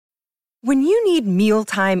When you need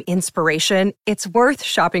mealtime inspiration, it's worth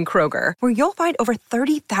shopping Kroger, where you'll find over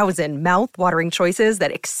 30,000 mouth-watering choices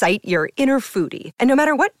that excite your inner foodie. And no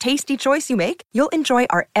matter what tasty choice you make, you'll enjoy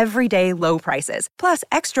our everyday low prices, plus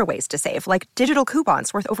extra ways to save, like digital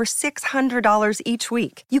coupons worth over $600 each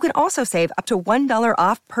week. You can also save up to $1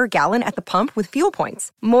 off per gallon at the pump with fuel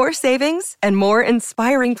points. More savings and more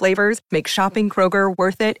inspiring flavors make shopping Kroger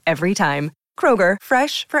worth it every time. Kroger,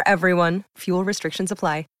 fresh for everyone. Fuel restrictions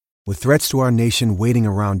apply. With threats to our nation waiting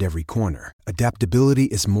around every corner, adaptability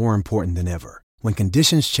is more important than ever. When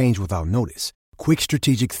conditions change without notice, quick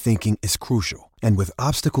strategic thinking is crucial. And with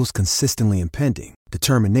obstacles consistently impending,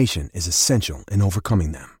 determination is essential in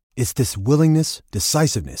overcoming them. It's this willingness,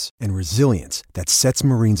 decisiveness, and resilience that sets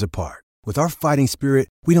Marines apart. With our fighting spirit,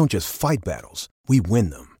 we don't just fight battles, we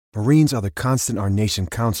win them. Marines are the constant our nation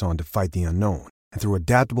counts on to fight the unknown. And through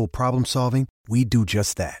adaptable problem solving, we do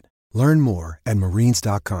just that. Learn more at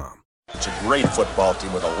Marines.com. It's a great football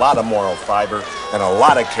team with a lot of moral fiber and a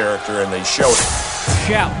lot of character, and they showed it.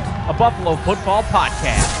 Shout, a Buffalo football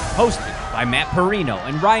podcast, hosted by Matt Perino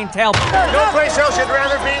and Ryan Talbot. No place else you'd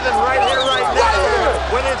rather be than right here, right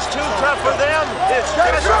now. When it's too tough for them, it's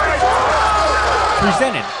just right.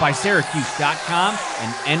 Presented by Syracuse.com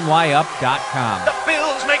and NYUp.com. The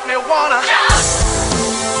Bills make me wanna shout.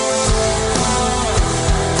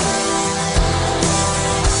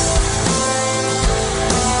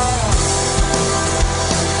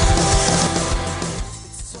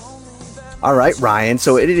 All right, Ryan.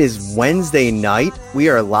 So it is Wednesday night. We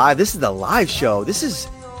are live. This is the live show. This is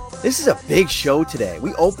a big show today.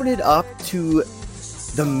 We opened it up to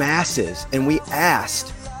the masses, and we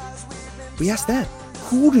asked them,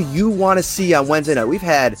 who do you want to see on Wednesday night? We've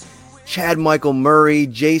had Chad Michael Murray,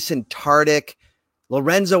 Jason Tardik,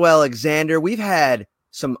 Lorenzo Alexander. We've had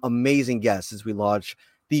some amazing guests as we launched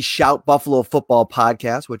the Shout Buffalo Football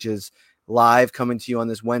podcast, which is live coming to you on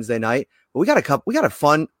this Wednesday night. But we got a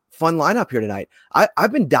fun lineup here tonight.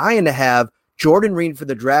 I've been dying to have Jordan Reed for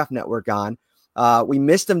the Draft Network on. We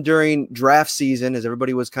missed him during draft season as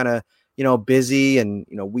everybody was kind of, busy, and,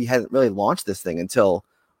 we hadn't really launched this thing until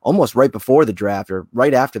almost right before the draft or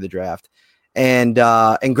right after the draft. And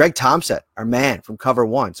Greg Thompson, our man from Cover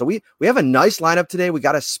One. So we have a nice lineup today. We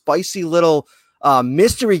got a spicy little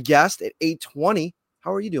mystery guest at 8:20.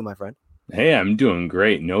 How are you doing, my friend? Hey, I'm doing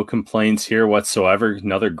great. No complaints here whatsoever.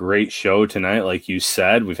 Another great show tonight. Like you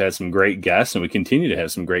said, we've had some great guests, and we continue to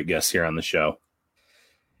have some great guests here on the show.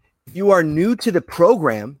 If you are new to the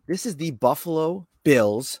program, this is the Buffalo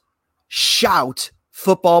Bills Shout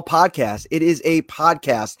Football Podcast. It is a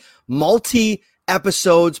podcast,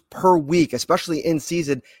 multi-episodes per week, especially in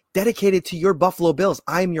season, dedicated to your Buffalo Bills.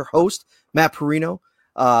 I am your host, Matt Perino.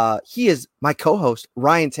 He is my co-host,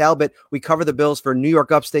 Ryan Talbot. We cover the Bills for New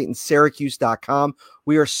York Upstate and Syracuse.com.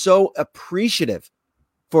 We are so appreciative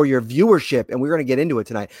for your viewership, and we're going to get into it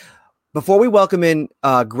tonight. Before we welcome in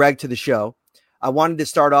Greg to the show, I wanted to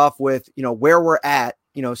start off with, where we're at,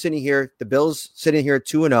 sitting here, the Bills sitting here at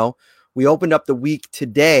 2-0. We opened up the week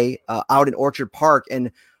today out in Orchard Park,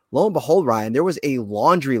 and lo and behold, Ryan, there was a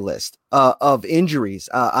laundry list of injuries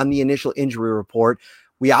on the initial injury report.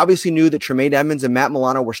 We obviously knew that Tremaine Edmonds and Matt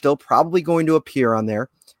Milano were still probably going to appear on there.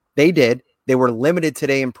 They did. They were limited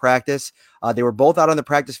today in practice. They were both out on the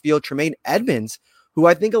practice field. Tremaine Edmonds, who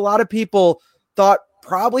I think a lot of people thought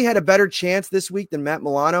probably had a better chance this week than Matt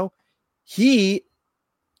Milano.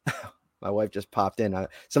 My wife just popped in.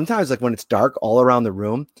 Sometimes, like when it's dark all around the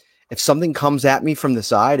room, if something comes at me from the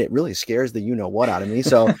side, it really scares the you-know-what out of me.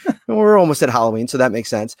 So we're almost at Halloween, so that makes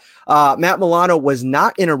sense. Matt Milano was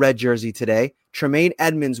not in a red jersey today. Tremaine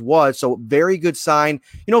Edmonds was, so very good sign,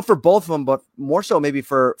 for both of them, but more so maybe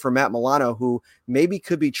for Matt Milano, who maybe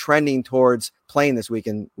could be trending towards playing this week,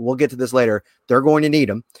 and we'll get to this later. They're going to need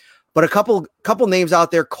him. But a couple names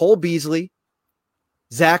out there, Cole Beasley,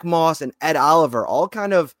 Zach Moss, and Ed Oliver, all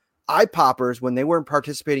kind of eye poppers when they weren't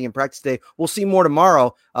participating in practice today. We'll see more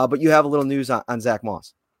tomorrow, but you have a little news on Zach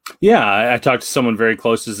Moss. Yeah, I talked to someone very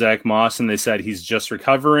close to Zach Moss, and they said he's just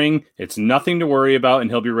recovering. It's nothing to worry about, and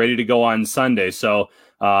he'll be ready to go on Sunday. So,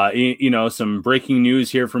 some breaking news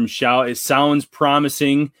here from Shout. It sounds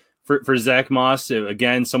promising for Zach Moss.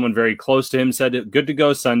 Again, someone very close to him said good to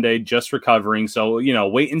go Sunday, just recovering. So,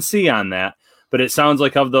 wait and see on that. But it sounds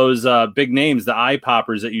like of those big names, the eye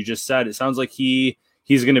poppers that you just said, it sounds like he's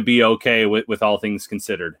going to be okay with all things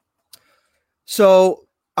considered. So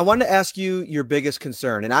I wanted to ask you your biggest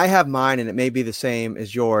concern, and I have mine, and it may be the same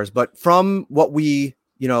as yours, but from what we,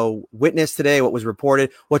 witnessed today, what was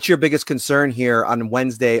reported, what's your biggest concern here on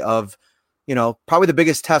Wednesday of, probably the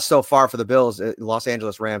biggest test so far for the Bills at Los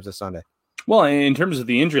Angeles Rams this Sunday? Well, in terms of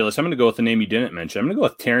the injury list, I'm going to go with the name you didn't mention. I'm going to go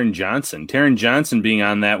with Taron Johnson. Taron Johnson being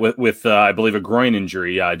on that with I believe, a groin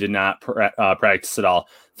injury, did not practice at all.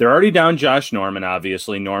 They're already down Josh Norman,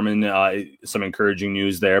 obviously. Norman, some encouraging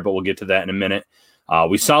news there, but we'll get to that in a minute.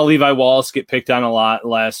 We saw Levi Wallace get picked on a lot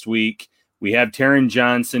last week. We have Taron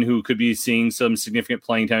Johnson, who could be seeing some significant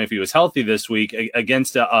playing time if he was healthy this week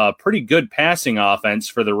against a pretty good passing offense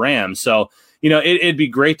for the Rams. So, it'd be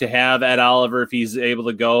great to have Ed Oliver if he's able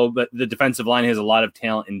to go, but the defensive line has a lot of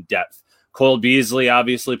talent and depth. Cole Beasley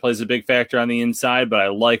obviously plays a big factor on the inside, but I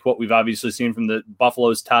like what we've obviously seen from the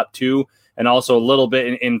Buffalo's top two, and also a little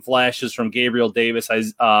bit in flashes from Gabriel Davis,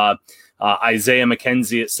 Isaiah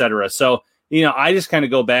McKenzie, etc. So, I just kind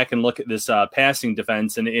of go back and look at this passing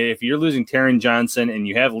defense, and if you're losing Taron Johnson and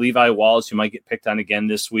you have Levi Wallace, who might get picked on again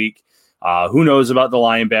this week, who knows about the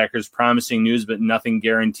linebackers? Promising news, but nothing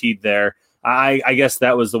guaranteed there. I guess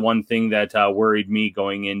that was the one thing that worried me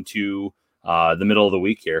going into the middle of the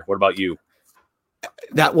week here. What about you?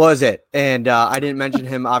 That was it. And I didn't mention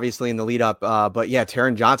him, obviously, in the lead up. But yeah,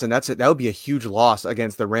 Taron Johnson, that would be a huge loss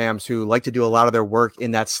against the Rams, who like to do a lot of their work in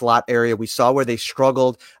that slot area. We saw where they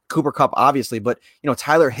struggled. Cooper Kupp, obviously. But,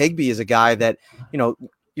 Tyler Higbee is a guy that,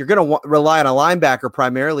 you're going to rely on a linebacker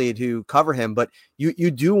primarily to cover him, but you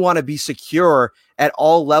do want to be secure at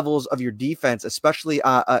all levels of your defense, especially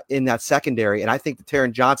in that secondary. And I think that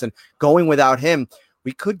Taron Johnson, going without him,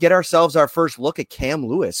 we could get ourselves our first look at Cam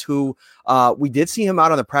Lewis, who we did see him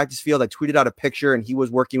out on the practice field. I tweeted out a picture, and he was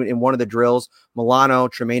working in one of the drills. Milano,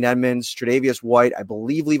 Tremaine Edmonds, Tre'Davious White, I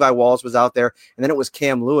believe Levi Wallace was out there, and then it was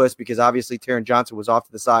Cam Lewis because obviously Taron Johnson was off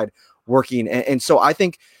to the side working. And so I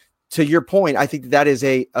think, to your point, I think that is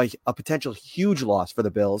a potential huge loss for the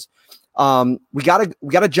Bills. We got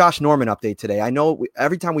a Josh Norman update today. I know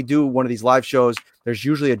every time we do one of these live shows, there's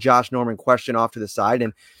usually a Josh Norman question off to the side.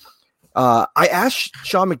 And I asked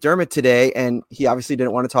Sean McDermott today, and he obviously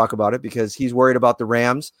didn't want to talk about it because he's worried about the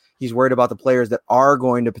Rams. He's worried about the players that are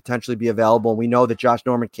going to potentially be available. And we know that Josh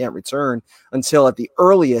Norman can't return until at the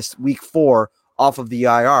earliest week 4 off of the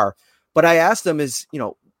IR. But I asked him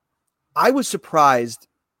I was surprised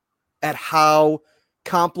at how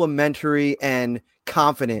complimentary and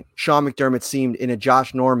confident Sean McDermott seemed in a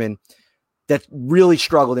Josh Norman that really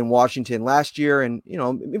struggled in Washington last year and,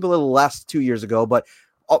 maybe a little less 2 years ago. But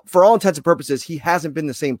for all intents and purposes, he hasn't been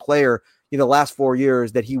the same player in the last 4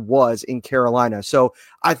 years that he was in Carolina. So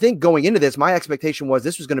I think going into this, my expectation was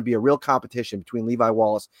this was going to be a real competition between Levi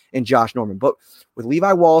Wallace and Josh Norman. But with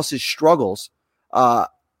Levi Wallace's struggles, I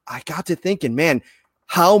got to thinking, man,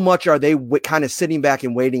 how much are they kind of sitting back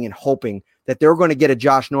and waiting and hoping that they're going to get a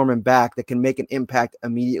Josh Norman back that can make an impact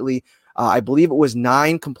immediately? I believe it was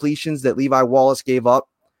 9 completions that Levi Wallace gave up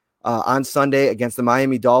on Sunday against the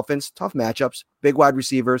Miami Dolphins. Tough matchups, big wide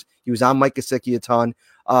receivers. He was on Mike Gesicki a ton.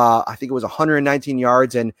 I think it was 119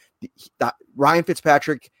 yards. And Ryan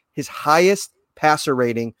Fitzpatrick, his highest passer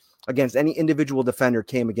rating against any individual defender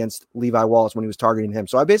came against Levi Wallace when he was targeting him.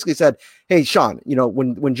 So I basically said, hey, Sean,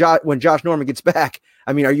 when Josh Norman gets back,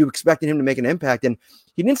 are you expecting him to make an impact? And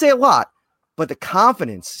he didn't say a lot, but the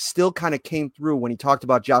confidence still kind of came through when he talked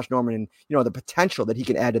about Josh Norman and, the potential that he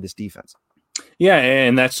can add to this defense. Yeah,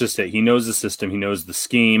 and that's just it. He knows the system. He knows the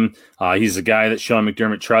scheme. He's a guy that Sean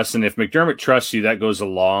McDermott trusts, and if McDermott trusts you, that goes a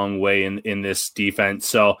long way in this defense.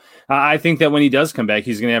 So I think that when he does come back,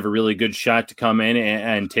 he's going to have a really good shot to come in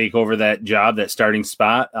and take over that job, that starting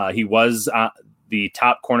spot. He was the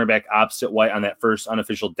top cornerback opposite White on that first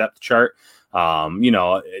unofficial depth chart.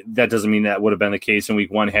 That doesn't mean that would have been the case in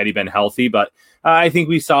week 1 had he been healthy, but I think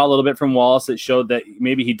we saw a little bit from Wallace that showed that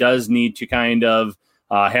maybe he does need to kind of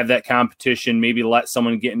have that competition, maybe let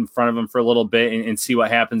someone get in front of him for a little bit and see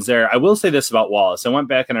what happens there. I will say this about Wallace. I went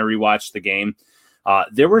back and I rewatched the game.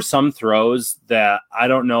 There were some throws that I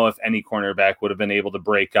don't know if any cornerback would have been able to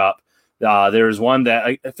break up. There was one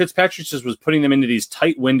that Fitzpatrick just was putting them into these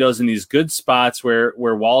tight windows in these good spots where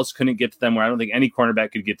Wallace couldn't get to them, where I don't think any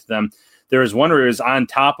cornerback could get to them. There was one where he was on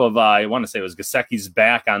top of, I want to say it was Gesicki's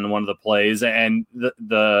back on one of the plays, and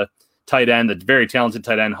the tight end, the very talented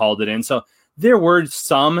tight end, hauled it in. So there were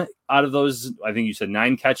some out of those, I think you said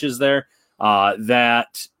 9 catches there,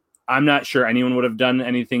 that I'm not sure anyone would have done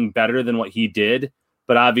anything better than what he did.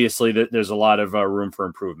 But obviously there's a lot of room for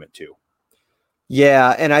improvement too.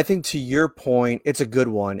 Yeah, and I think to your point, it's a good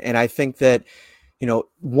one. And I think that,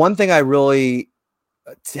 one thing I really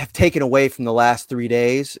have taken away from the last 3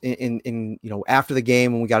 days in after the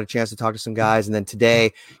game when we got a chance to talk to some guys, and then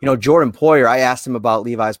today, Jordan Poyer, I asked him about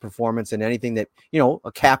Levi's performance and anything that,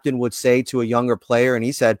 a captain would say to a younger player. And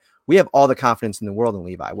he said, we have all the confidence in the world in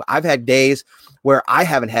Levi. I've had days where I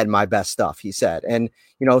haven't had my best stuff, he said. And,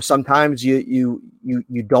 sometimes you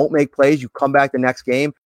don't make plays. You come back the next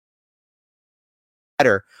game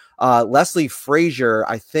better. Leslie Frazier,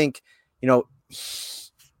 I think,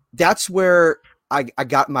 that's where I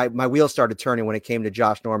got my wheels started turning when it came to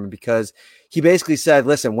Josh Norman, because he basically said,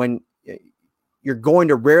 listen, when you're going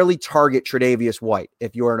to rarely target Tre'Davious White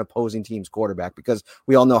if you're an opposing team's quarterback, because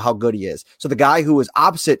we all know how good he is. So the guy who is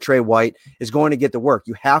opposite Trey White is going to get the work.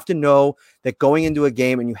 You have to know that going into a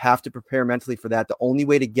game, and you have to prepare mentally for that. The only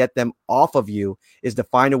way to get them off of you is to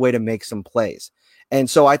find a way to make some plays. And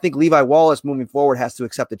so I think Levi Wallace moving forward has to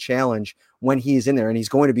accept the challenge when he's in there, and he's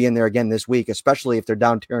going to be in there again this week, especially if they're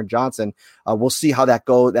down Taron Johnson. We'll see how that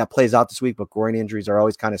plays out this week, but groin injuries are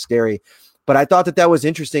always kind of scary. But I thought that was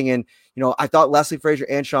interesting. And, I thought Leslie Frazier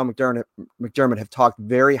and Sean McDermott have talked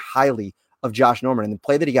very highly of Josh Norman, and the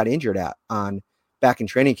play that he got injured at back in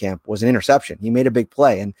training camp was an interception. He made a big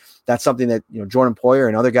play. And that's something that, Jordan Poyer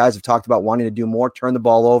and other guys have talked about wanting to do more, turn the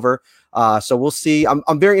ball over. So we'll see.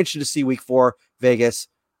 I'm very interested to see week 4 Vegas,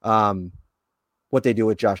 what they do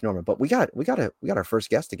with Josh Norman. But we got our first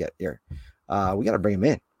guest to get here. We got to bring him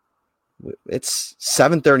in. It's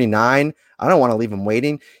 7:39. I don't want to leave him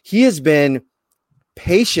waiting. He has been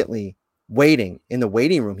patiently waiting in the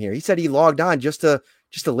waiting room here. He said he logged on just to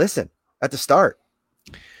listen at the start.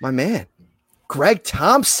 My man, Greg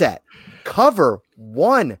Thompson, cover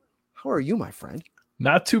 1. How are you, my friend?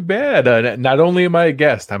 Not too bad. Not only am I a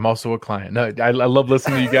guest, I'm also a client. No, I love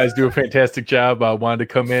listening to you guys do a fantastic job. I wanted to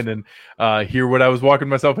come in and hear what I was walking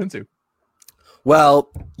myself into. Well,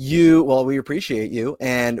 we appreciate you,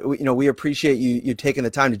 and we appreciate you taking the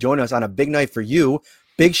time to join us on a big night for you.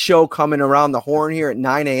 Big show coming around the horn here at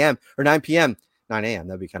 9 a.m. or 9 p.m. 9 a.m.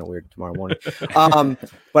 That'd be kind of weird tomorrow morning.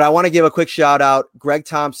 But I want to give a quick shout out. Greg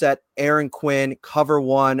Thompson, Aaron Quinn, Cover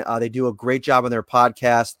 1. They do a great job on their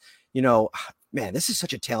podcast. Man, this is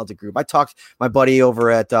such a talented group. I talked to my buddy over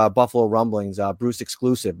at Buffalo Rumblings,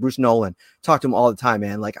 Bruce Nolan. Talk to him all the time,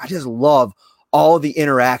 man. Like, I just love all of the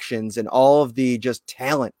interactions and all of the just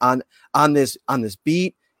talent on this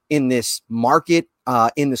beat, in this market,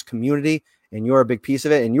 in this community. And you're a big piece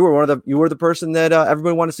of it. And you were the person that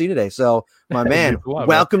everybody wanted to see today. So, my man,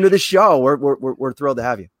 welcome to the show. We're thrilled to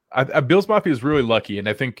have you. Bills Mafia is really lucky, and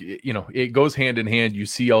I think it goes hand in hand. You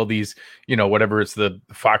see all these, whatever it's the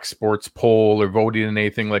Fox Sports poll or voting and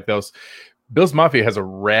anything like those. Bills Mafia has a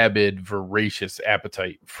rabid, voracious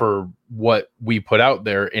appetite for what we put out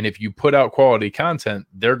there, and if you put out quality content,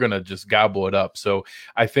 they're gonna just gobble it up. So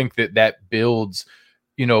I think that builds.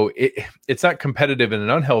 It's not competitive in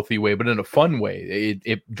an unhealthy way, but in a fun way.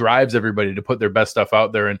 It drives everybody to put their best stuff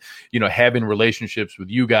out there. And, having relationships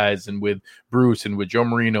with you guys and with Bruce and with Joe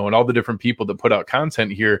Marino and all the different people that put out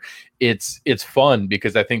content here, it's fun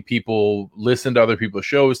because I think people listen to other people's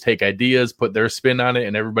shows, take ideas, put their spin on it,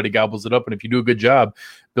 and everybody gobbles it up. And if you do a good job,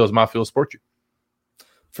 Bills Mafia will support you.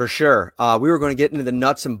 For sure. We were going to get into the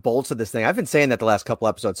nuts and bolts of this thing. I've been saying that the last couple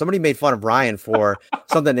episodes. Somebody made fun of Ryan for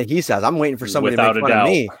something that he says. I'm waiting for somebody to make fun of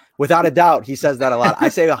me. Without a doubt. He says that a lot. I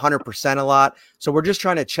say 100% a lot. So we're just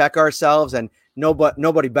trying to check ourselves, and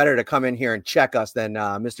nobody better to come in here and check us than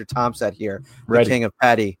Mr. Thompson here, the King of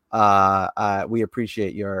Petty. We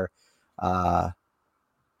appreciate your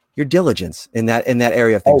diligence in that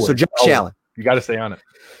area of things. So Josh Allen. You got to stay on it.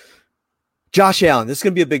 Josh Allen, this is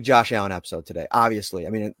going to be a big Josh Allen episode today, obviously. I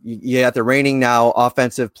mean, you got the reigning now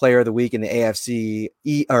Offensive Player of the Week in the AFC.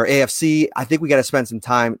 I think we got to spend some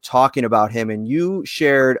time talking about him. And you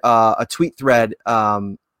shared a tweet thread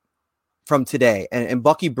from today. And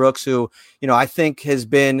Bucky Brooks, who, I think has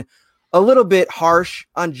been a little bit harsh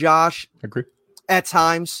on Josh. Agree. At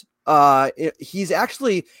times. He's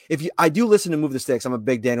actually, I do listen to Move the Sticks. I'm a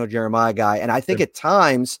big Daniel Jeremiah guy. And I think at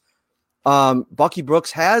times Bucky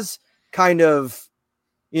Brooks has kind of,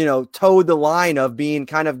 towed the line of being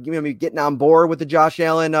kind of getting on board with the Josh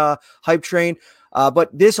Allen hype train. But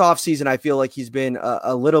this offseason, I feel like he's been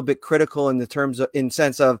a little bit critical in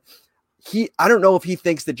sense of I don't know if he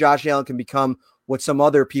thinks that Josh Allen can become what some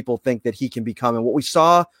other people think that he can become. And what we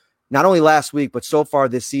saw not only last week, but so far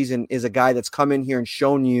this season is a guy that's come in here and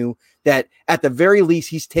shown you that at the very least,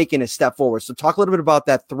 he's taken a step forward. So talk a little bit about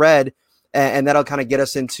that thread, and that'll kind of get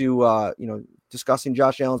us into, discussing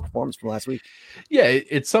Josh Allen's performance from last week. Yeah,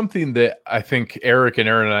 it's something that I think Eric and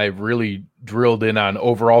Aaron and I have really drilled in on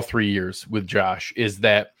over all 3 years with Josh, is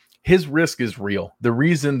that his risk is real. The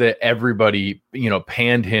reason that everybody,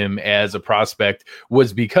 panned him as a prospect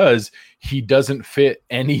was because he doesn't fit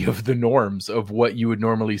any of the norms of what you would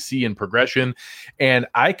normally see in progression. And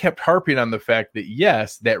I kept harping on the fact that,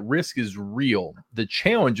 yes, that risk is real. The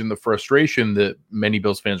challenge and the frustration that many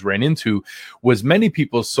Bills fans ran into was many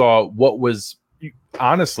people saw what was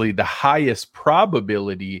honestly the highest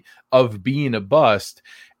probability of being a bust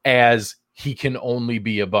as he can only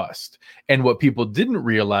be a bust. And what people didn't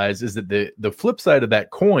realize is that the flip side of that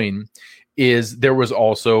coin is there was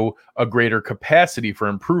also a greater capacity for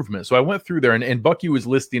improvement. So I went through there and Bucky was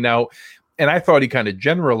listing out, and I thought he kind of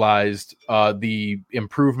generalized the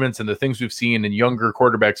improvements and the things we've seen in younger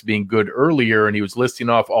quarterbacks being good earlier. And he was listing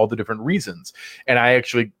off all the different reasons. And I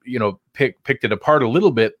actually, picked it apart a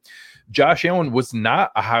little bit. Josh Allen was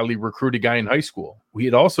not a highly recruited guy in high school.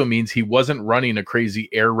 It also means he wasn't running a crazy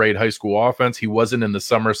air raid high school offense. He wasn't in the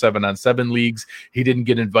summer 7-on-7 leagues. He didn't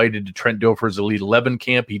get invited to Trent Dilfer's Elite 11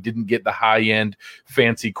 camp. He didn't get the high-end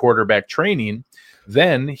fancy quarterback training.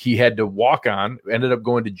 Then he had to walk on, ended up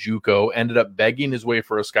going to JUCO, ended up begging his way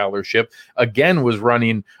for a scholarship, again was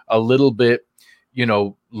running a little bit,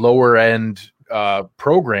 lower end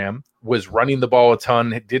program, was running the ball a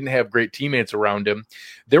ton, didn't have great teammates around him.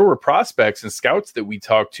 There were prospects and scouts that we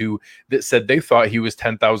talked to that said they thought he was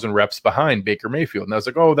 10,000 reps behind Baker Mayfield. And I was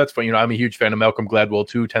like, oh, that's fine. I'm a huge fan of Malcolm Gladwell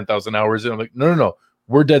too, 10,000 hours. And I'm like, no.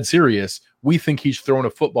 We're dead serious. We think he's thrown a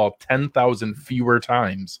football 10,000 fewer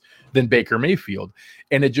times than Baker Mayfield.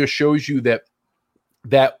 And it just shows you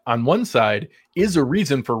that on one side is a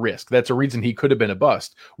reason for risk. That's a reason he could have been a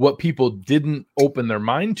bust. What people didn't open their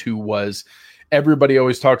mind to was everybody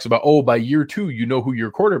always talks about, by year 2, you know who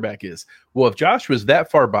your quarterback is. Well, if Josh was that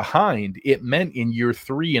far behind, it meant in year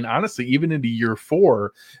 3 and honestly, even into year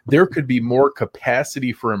 4, there could be more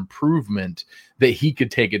capacity for improvement that he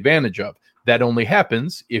could take advantage of. That only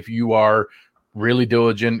happens if you are really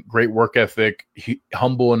diligent, great work ethic,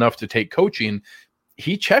 humble enough to take coaching.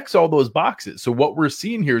 He checks all those boxes. So what we're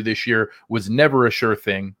seeing here this year was never a sure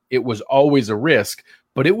thing. It was always a risk,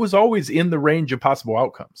 but it was always in the range of possible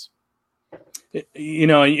outcomes. And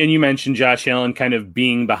you mentioned Josh Allen kind of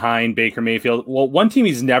being behind Baker Mayfield. Well, one team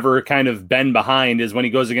he's never kind of been behind is when he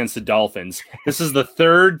goes against the Dolphins. This is the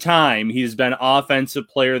 3rd time he's been Offensive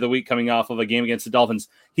Player of the Week coming off of a game against the Dolphins.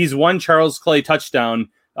 He's won Charles Clay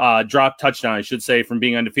drop touchdown, I should say, from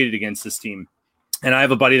being undefeated against this team. And I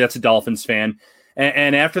have a buddy that's a Dolphins fan.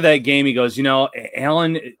 And after that game, he goes,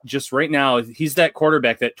 Allen, just right now, he's that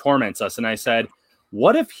quarterback that torments us. And I said,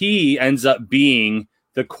 what if he ends up being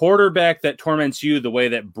the quarterback that torments you the way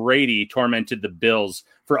that Brady tormented the Bills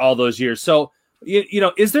for all those years? So,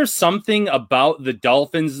 is there something about the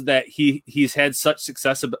Dolphins that he's had such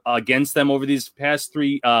success against them over these past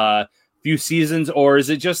few seasons? Or is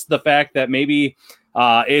it just the fact that maybe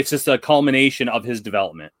it's just a culmination of his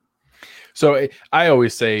development? So I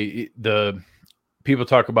always say people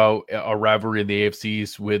talk about a rivalry in the AFC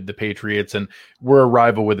East with the Patriots, and we're a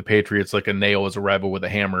rival with the Patriots like a nail is a rival with a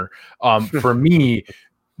hammer. For me,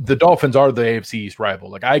 the Dolphins are the AFC East rival.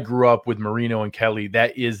 Like, I grew up with Marino and Kelly.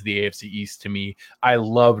 That is the AFC East to me. I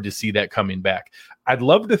love to see that coming back. I'd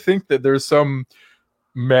love to think that there's some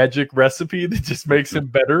magic recipe that just makes him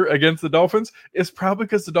better against the Dolphins. It's probably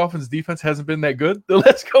because the Dolphins defense hasn't been that good the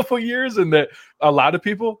last couple of years, and that a lot of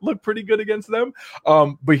people look pretty good against them.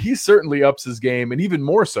 But he certainly ups his game, and even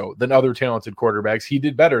more so than other talented quarterbacks. He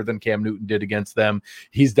did better than Cam Newton did against them.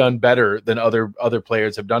 He's done better than other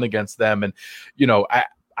players have done against them. And,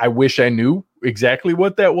 I wish I knew exactly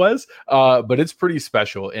what that was, but it's pretty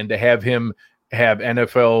special. And to have him have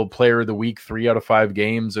NFL Player of the Week 3 out of 5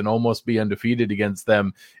 games and almost be undefeated against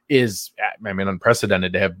them is,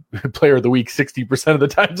 unprecedented to have Player of the Week 60% of the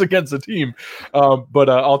times against a team. But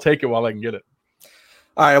I'll take it while I can get it.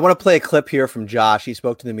 All right, I want to play a clip here from Josh. He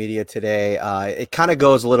spoke to the media today. It kind of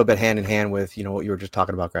goes a little bit hand in hand with, what you were just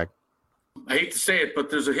talking about, Greg. I hate to say it, but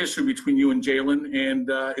there's a history between you and Jalen, and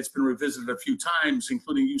it's been revisited a few times,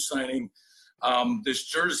 including you signing this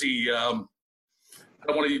jersey. I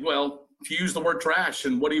don't want to, to use the word trash,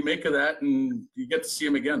 and what do you make of that? And you get to see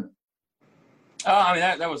him again.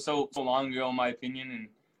 That was so long ago, in my opinion,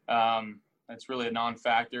 and that's really a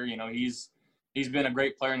non-factor. He's been a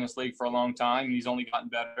great player in this league for a long time. He's only gotten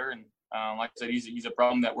better, and like I said, he's a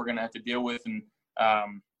problem that we're going to have to deal with. And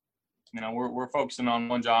we're focusing on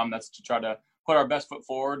one job, and that's to try to put our best foot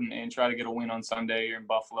forward and try to get a win on Sunday here in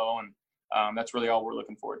Buffalo, and that's really all we're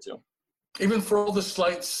looking forward to. Even for all the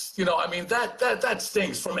slights, that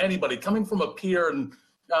stings from anybody coming from a peer and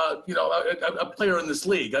a player in this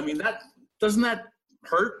league. Doesn't that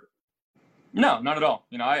hurt? No, not at all.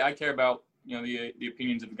 I care about the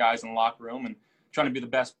opinions of the guys in the locker room and trying to be the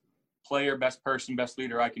best player, best person, best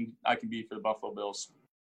leader I can be for the Buffalo Bills.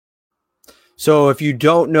 So if you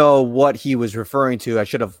don't know what he was referring to, I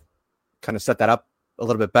should have kind of set that up a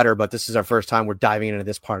little bit better, but this is our first time we're diving into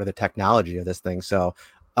this part of the technology of this thing. So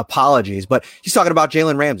apologies, but he's talking about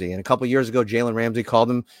Jalen Ramsey. And a couple of years ago, Jalen Ramsey called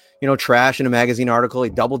him, trash in a magazine article. He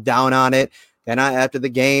doubled down on it. Then after the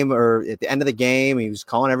game, or at the end of the game, he was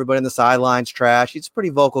calling everybody in the sidelines trash. He's a pretty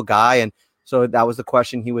vocal guy. And so that was the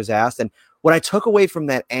question he was asked. And what I took away from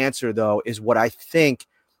that answer, though, is what I think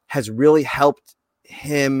has really helped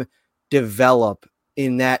him develop,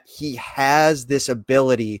 in that he has this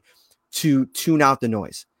ability to tune out the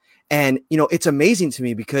noise. And, it's amazing to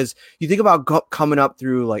me because you think about coming up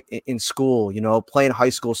through, like, in school, playing high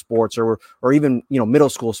school sports or even, middle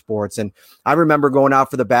school sports. And I remember going out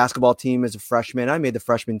for the basketball team as a freshman. I made the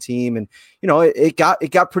freshman team, and, it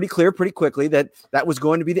got pretty clear pretty quickly that was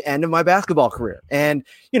going to be the end of my basketball career. And,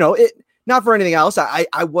 not for anything else.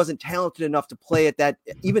 I wasn't talented enough to play at that,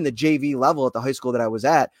 even the JV level at the high school that I was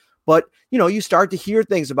at. But, you start to hear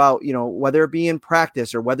things about, whether it be in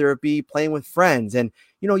practice or whether it be playing with friends. And,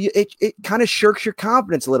 it kind of shirks your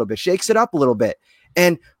confidence a little bit, shakes it up a little bit.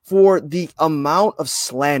 And for the amount of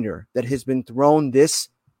slander that has been thrown this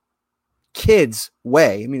kid's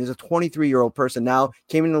way, I mean, as a 23-year-old person now,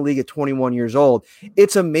 came into the league at 21 years old.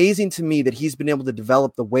 It's amazing to me that he's been able to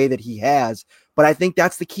develop the way that he has. But I think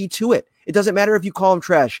that's the key to it. It doesn't matter if you call him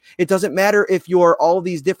trash. It doesn't matter if you're all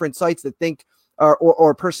these different sites that think,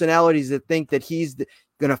 or personalities that think that he's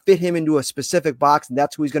going to fit him into a specific box and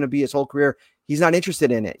that's who he's going to be his whole career. He's not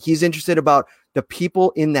interested in it. He's interested about the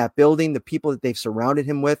people in that building, the people that they've surrounded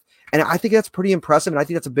him with. And I think that's pretty impressive. And I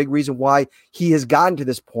think that's a big reason why he has gotten to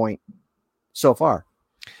this point so far.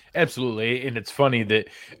 Absolutely. And it's funny that,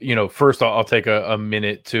 first I'll take a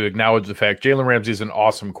minute to acknowledge the fact Jalen Ramsey is an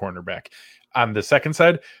awesome cornerback. On the second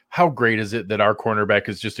side, how great is it that our cornerback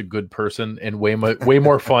is just a good person and way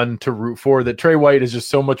more fun to root for, that Trey White is just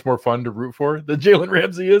so much more fun to root for than Jalen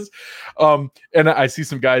Ramsey is. And I see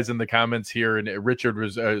some guys in the comments here, and Richard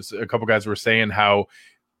was, a couple guys were saying how,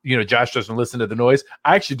 Josh doesn't listen to the noise.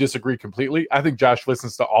 I actually disagree completely. I think Josh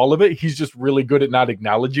listens to all of it. He's just really good at not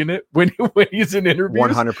acknowledging it when he's in interviews.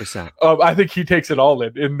 100%. I think he takes it all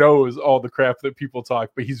in and knows all the crap that people talk,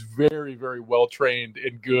 but he's very, very well trained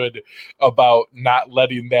and good about not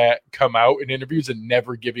letting that come out in interviews and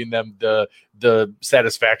never giving them the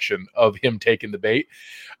satisfaction of him taking the bait.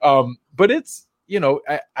 But it's,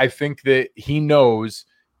 I think that he knows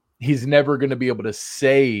he's never going to be able to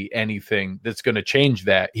say anything that's going to change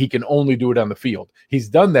that. He can only do it on the field. He's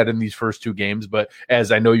done that in these first two games, but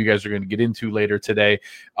as I know you guys are going to get into later today,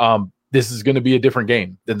 this is going to be a different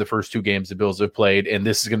game than the first two games the Bills have played, and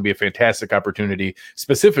this is going to be a fantastic opportunity,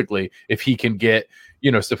 specifically if he can get,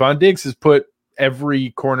 Stephon Diggs has put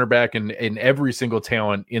every cornerback and every single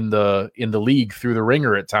talent in the league through the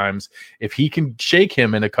ringer at times. If he can shake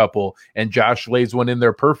him in a couple and Josh lays one in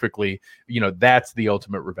there perfectly, that's the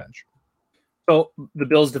ultimate revenge. So the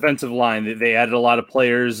Bills defensive line, they added a lot of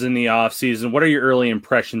players in the offseason. What are your early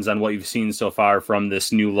impressions on what you've seen so far from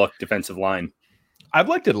this new look defensive line? I've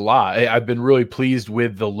liked it a lot. I've been really pleased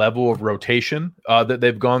with the level of rotation that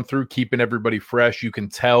they've gone through, keeping everybody fresh. You can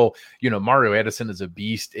tell, Mario Addison is a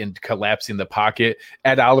beast in collapsing the pocket.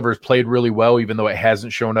 Ed Oliver's played really well, even though it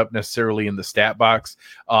hasn't shown up necessarily in the stat box.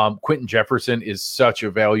 Quentin Jefferson is such a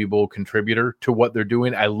valuable contributor to what they're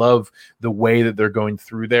doing. I love the way that they're going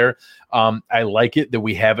through there. I like it that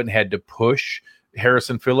we haven't had to push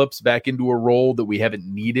Harrison Phillips back into a role, that we haven't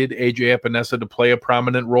needed AJ Epinesa to play a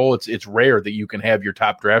prominent role. It's rare that you can have your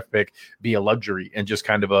top draft pick be a luxury and just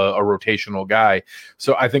kind of a rotational guy.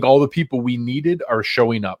 So I think all the people we needed are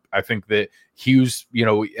showing up. I think that Hughes,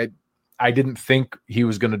 I didn't think he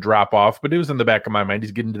was going to drop off, but it was in the back of my mind.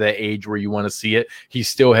 He's getting to that age where you want to see it. He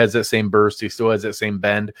still has that same burst. He still has that same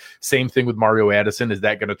bend. Same thing with Mario Addison. Is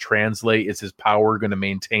that going to translate? Is his power going to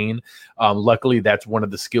maintain? Luckily, that's one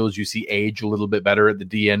of the skills you see age a little bit better at the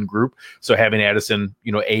DN group. So having Addison,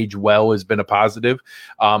 age well has been a positive.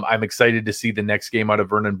 I'm excited to see the next game out of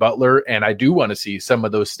Vernon Butler, and I do want to see some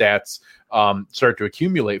of those stats start to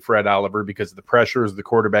accumulate for Ed Oliver because of the pressures the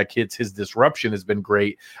quarterback hits. His disruption has been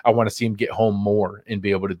great. I want to see him get home more and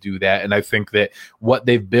be able to do that. And I think that what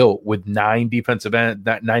they've built with 9 defensive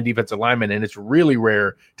linemen, and it's really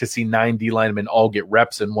rare to see 9 D linemen all get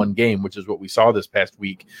reps in one game, which is what we saw this past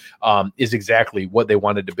week, is exactly what they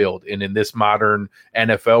wanted to build. And in this modern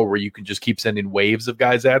NFL where you can just keep sending waves of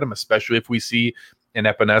guys at them, especially if we see an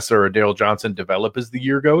Epinesa or a Daryl Johnson develop as the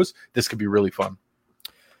year goes, this could be really fun.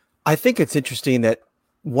 I think it's interesting that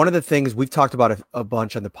one of the things we've talked about a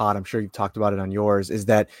bunch on the pod, I'm sure you've talked about it on yours, is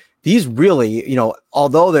that these really,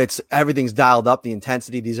 although everything's dialed up, the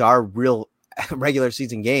intensity, these are real regular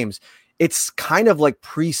season games. It's kind of like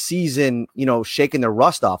preseason, shaking the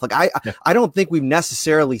rust off. Like I don't think we've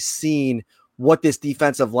necessarily seen what this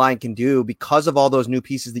defensive line can do because of all those new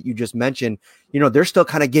pieces that you just mentioned. They're still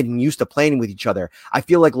kind of getting used to playing with each other. I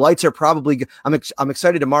feel like lights are probably, I'm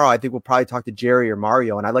excited tomorrow. I think we'll probably talk to Jerry or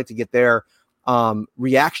Mario, and I'd like to get their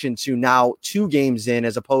reaction to now 2 games in,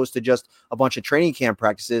 as opposed to just a bunch of training camp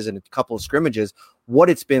practices and a couple of scrimmages,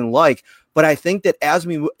 what it's been like. But I think that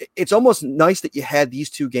it's almost nice that you had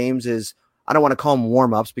these 2 games as, I don't want to call them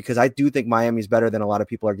warm-ups, because I do think Miami's better than a lot of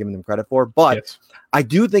people are giving them credit for. But yes, I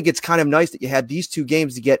do think it's kind of nice that you had these 2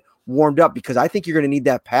 games to get warmed up, because I think you're going to need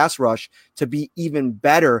that pass rush to be even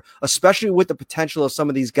better, especially with the potential of some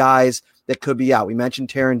of these guys that could be out. We mentioned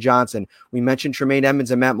Taron Johnson. We mentioned Tremaine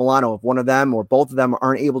Edmonds and Matt Milano. If one of them or both of them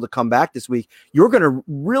aren't able to come back this week, you're going to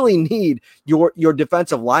really need your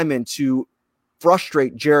defensive linemen to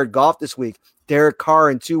frustrate Jared Goff this week, Derek Carr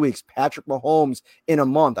in 2 weeks, Patrick Mahomes in a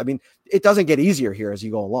month. I mean, it doesn't get easier here as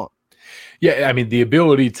you go along. Yeah, I mean, the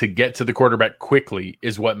ability to get to the quarterback quickly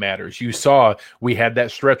is what matters. You saw we had that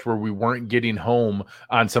stretch where we weren't getting home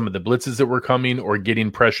on some of the blitzes that were coming or getting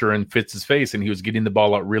pressure in Fitz's face, and he was getting the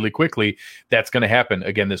ball out really quickly. That's going to happen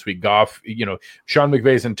again this week. Goff, Sean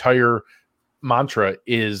McVay's entire mantra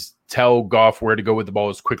is tell Goff where to go with the ball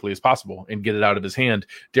as quickly as possible and get it out of his hand.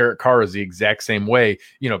 Derek Carr is the exact same way.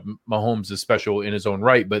 Mahomes is special in his own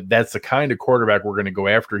right, but that's the kind of quarterback we're going to go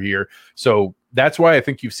after here. So that's why I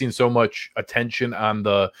think you've seen so much attention on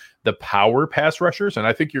the power pass rushers, and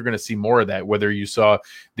I think you're going to see more of that, whether you saw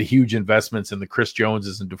the huge investments in the Chris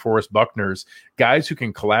Joneses and DeForest Buckners. Guys who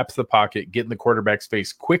can collapse the pocket, get in the quarterback's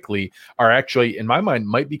face quickly, are actually, in my mind,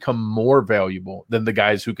 might become more valuable than the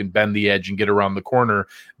guys who can bend the edge and get around the corner,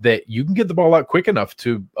 that you can get the ball out quick enough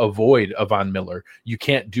to avoid a Von Miller. You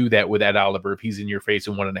can't do that with Ed Oliver if he's in your face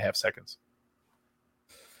in 1.5 seconds.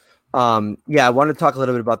 I want to talk a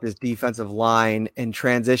little bit about this defensive line and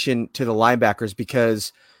transition to the linebackers,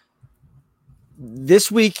 because this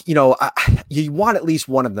week, you want at least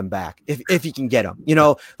one of them back if you can get them.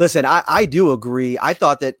 Listen, I do agree. I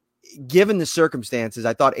thought that given the circumstances,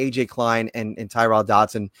 I thought AJ Klein and Tyrell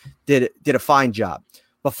Dodson did a fine job,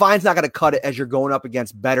 but fine's not going to cut it as you're going up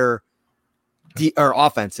against better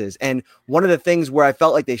offenses. And one of the things where I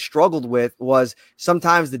felt like they struggled with was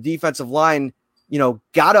sometimes the defensive line,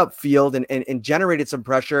 got upfield and generated some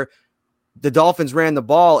pressure. The Dolphins ran the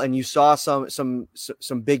ball, and you saw some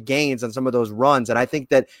big gains on some of those runs. And I think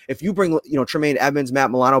that if you bring, Tremaine Edmonds,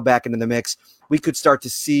 Matt Milano back into the mix, we could start to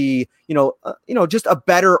see, just a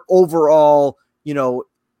better overall,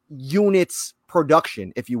 units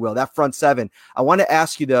production, if you will, that front seven. I want to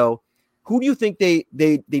ask you though, who do you think they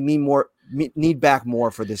need back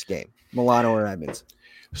more for this game, Milano or Edmonds?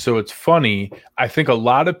 So it's funny. I think a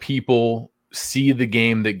lot of people see the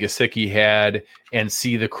game that Gesicki had and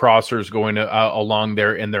see the crossers going along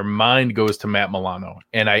there, and their mind goes to Matt Milano.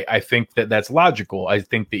 And I think that that's logical. I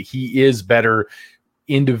think that he is better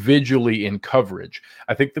individually in coverage.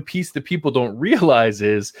 I think the piece that people don't realize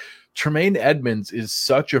is Tremaine Edmonds is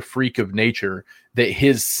such a freak of nature that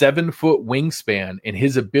his 7-foot wingspan and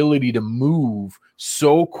his ability to move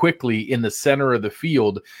so quickly in the center of the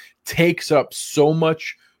field takes up so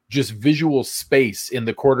much just visual space in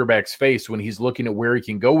the quarterback's face when he's looking at where he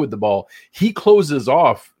can go with the ball. He closes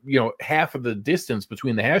off, half of the distance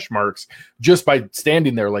between the hash marks just by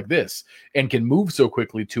standing there like this, and can move so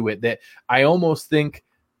quickly to it that I almost think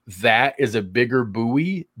that is a bigger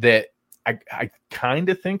buoy that I kind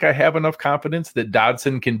of think I have enough confidence that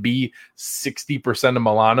Dodson can be 60% of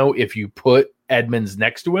Milano if you put Edmonds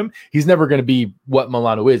next to him. He's never going to be what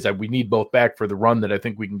Milano is. We need both back for the run that I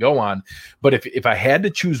think we can go on. But if I had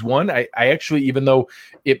to choose one, I actually, even though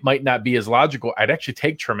it might not be as logical, I'd actually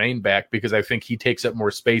take Tremaine back, because I think he takes up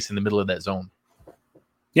more space in the middle of that zone.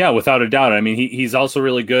 Yeah, without a doubt. I mean, he's also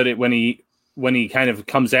really good at when he kind of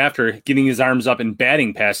comes after, getting his arms up and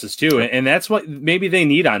batting passes too. And that's what maybe they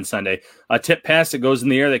need on Sunday. A tip pass that goes in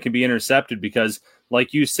the air that can be intercepted, because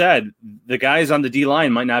like you said, the guys on the D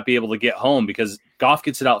line might not be able to get home because Goff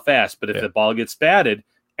gets it out fast. But if the ball gets batted,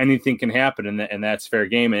 anything can happen, and that's fair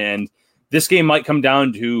game. And this game might come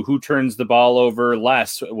down to who turns the ball over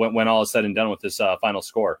less when all is said and done with this final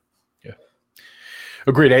score.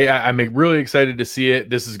 Agreed. I'm really excited to see it.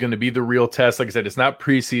 This is going to be the real test. Like I said, it's not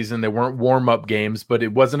preseason. They weren't warm-up games, but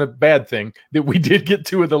it wasn't a bad thing that we did get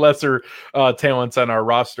 2 of the lesser talents on our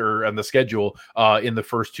roster and the schedule in the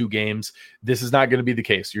first 2 games. This is not going to be the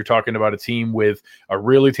case. You're talking about a team with a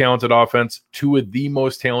really talented offense, 2 of the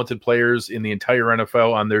most talented players in the entire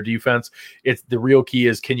NFL on their defense. It's the real key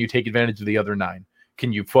is, can you take advantage of the other 9?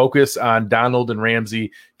 Can you focus on Donald and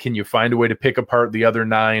Ramsey? Can you find a way to pick apart the other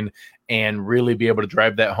 9 and really be able to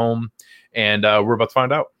drive that home? And we're about to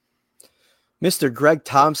find out. Mr. Greg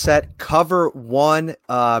Tomset, Cover One.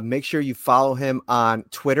 Make sure you follow him on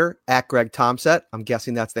Twitter at Greg Tomset. I'm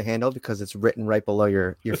guessing that's the handle because it's written right below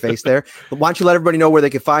your face there. But why don't you let everybody know where they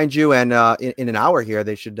can find you? And in an hour here,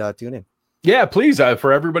 they should tune in. Yeah, please.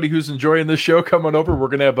 For everybody who's enjoying this show coming over, we're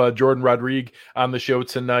going to have Jordan Rodriguez on the show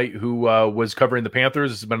tonight, who was covering the Panthers.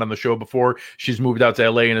 Has been on the show before. She's moved out to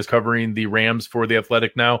LA and is covering the Rams for The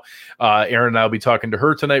Athletic now. Aaron and I will be talking to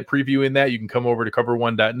her tonight, previewing that. You can come over to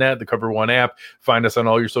cover1.net, the Cover One app. Find us on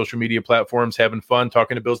all your social media platforms, having fun,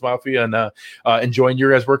 talking to Bills Mafia, and enjoying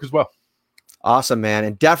your guys' work as well. Awesome, man.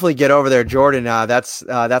 And definitely get over there, Jordan.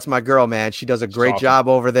 That's my girl, man. She does a great job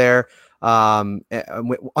over there.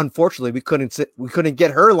 Unfortunately, we couldn't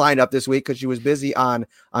get her lined up this week because she was busy on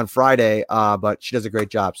Friday. But she does a great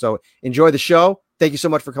job. So enjoy the show. Thank you so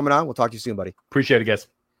much for coming on. We'll talk to you soon, buddy. Appreciate it, guys.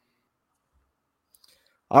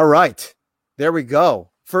 All right, there we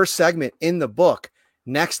go. First segment in the book.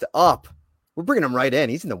 Next up, we're bringing him right in.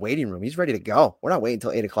 He's in the waiting room. He's ready to go. We're not waiting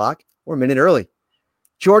until 8:00. We're a minute early.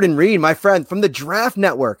 Jordan Reed, my friend from the Draft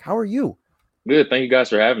Network. How are you? Good. Thank you guys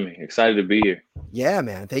for having me. Excited to be here. Yeah,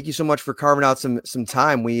 man. Thank you so much for carving out some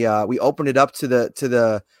time. We opened it up to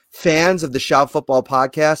the fans of the Shout Football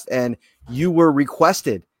podcast, and you were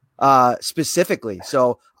requested specifically.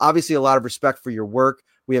 So obviously a lot of respect for your work.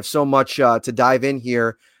 We have so much to dive in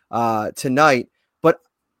here tonight. But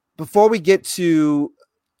before we get to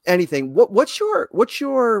anything, what's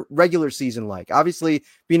your regular season like? Obviously,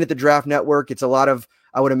 being at the Draft Network, it's a lot of,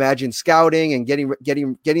 I would imagine, scouting and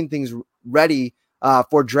getting things ready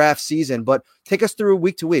for draft season. But take us through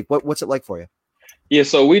week to week. What's it like for you? Yeah,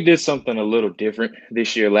 so we did something a little different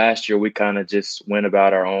this year. Last year, we kind of just went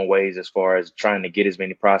about our own ways as far as trying to get as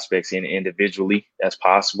many prospects in individually as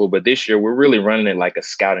possible. But this year, we're really running it like a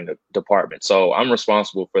scouting department. So I'm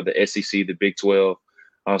responsible for the SEC, the Big 12,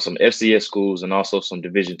 some FCS schools, and also some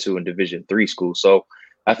Division II and Division III schools. So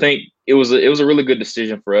I think it was a really good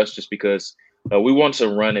decision for us just because we want to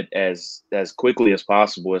run it as quickly as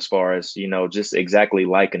possible as far as, just exactly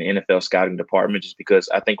like an NFL scouting department, just because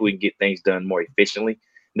I think we can get things done more efficiently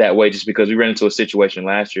that way, just because we ran into a situation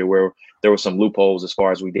last year where there were some loopholes as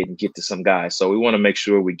far as we didn't get to some guys. So we want to make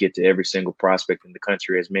sure we get to every single prospect in the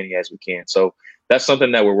country, as many as we can. So that's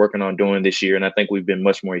something that we're working on doing this year. And I think we've been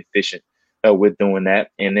much more efficient with doing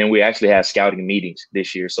that. And then we actually have scouting meetings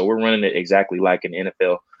this year. So we're running it exactly like an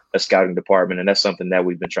NFL scouting department. And that's something that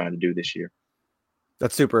we've been trying to do this year.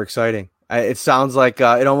 That's super exciting. It sounds like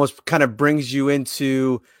it almost kind of brings you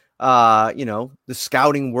into, the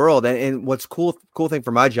scouting world. And what's cool thing for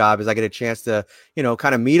my job is I get a chance to,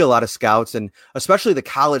 kind of meet a lot of scouts, and especially the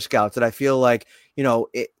college scouts that I feel like,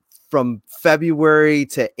 from February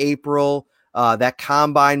to April, that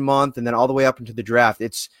combine month, and then all the way up into the draft.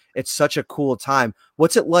 It's such a cool time.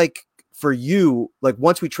 What's it like for you? Like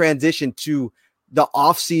once we transition to the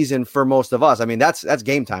off season for most of us, I mean, that's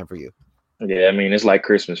game time for you. Yeah, I mean, it's like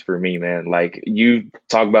Christmas for me, man. Like, you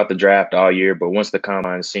talk about the draft all year, but once the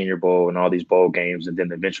combine, Senior Bowl, and all these bowl games, and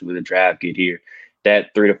then eventually the draft get here,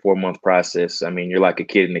 that 3 to 4 month process, I mean, you're like a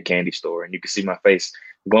kid in a candy store, and you can see my face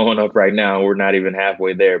glowing up right now. We're not even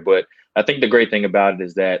halfway there. But I think the great thing about it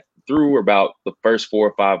is that through about the first 4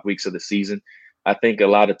 or 5 weeks of the season, I think a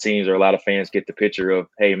lot of teams or a lot of fans get the picture of,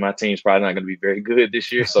 hey, my team's probably not going to be very good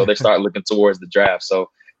this year. So they start looking towards the draft. So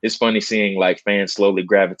it's funny seeing like fans slowly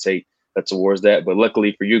gravitate towards that. But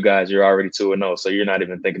luckily for you guys, you're already 2-0, so you're not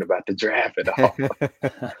even thinking about the draft at all.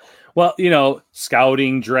 Well,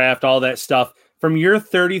 scouting, draft, all that stuff. From your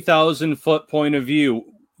 30,000-foot point of view,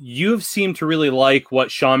 you've seemed to really like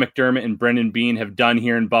what Sean McDermott and Brandon Beane have done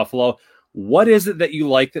here in Buffalo. What is it that you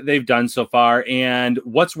like that they've done so far, and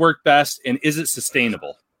what's worked best, and is it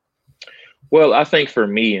sustainable? Well, I think for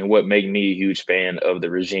me, and what made me a huge fan of the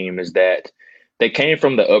regime, is that they came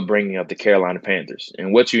from the upbringing of the Carolina Panthers.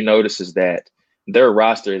 And what you notice is that their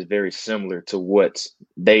roster is very similar to what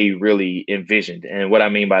they really envisioned. And what I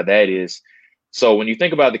mean by that is, so when you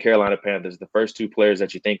think about the Carolina Panthers, the first 2 players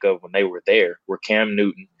that you think of when they were there were Cam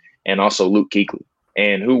Newton and also Luke Kuechly.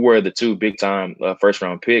 And who were the 2 big-time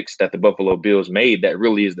first-round picks that the Buffalo Bills made that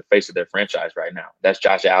really is the face of their franchise right now? That's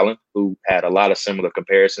Josh Allen, who had a lot of similar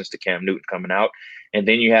comparisons to Cam Newton coming out. And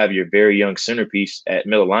then you have your very young centerpiece at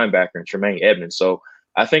middle linebacker and Tremaine Edmonds. So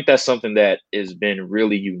I think that's something that has been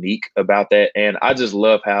really unique about that. And I just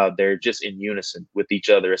love how they're just in unison with each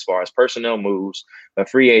other as far as personnel moves, a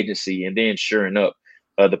free agency, and then shoring up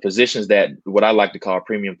the positions that what I like to call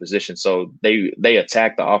premium positions. So they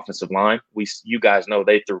attack the offensive line. You guys know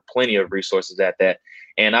they threw plenty of resources at that.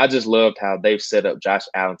 And I just loved how they've set up Josh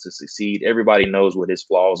Allen to succeed. Everybody knows what his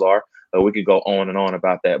flaws are. We could go on and on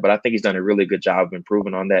about that, but I think he's done a really good job of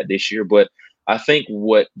improving on that this year. But I think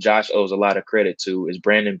what Josh owes a lot of credit to is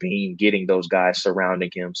Brandon Beane getting those guys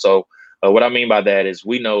surrounding him. So what I mean by that is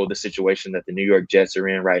we know the situation that the New York Jets are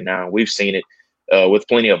in right now. We've seen it with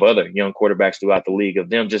plenty of other young quarterbacks throughout the league of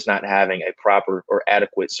them just not having a proper or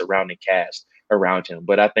adequate surrounding cast around him.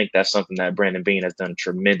 But I think that's something that Brandon Beane has done a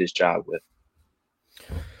tremendous job with.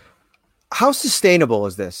 How sustainable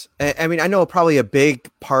is this? I mean, I know probably a big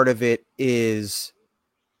part of it is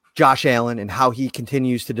Josh Allen and how he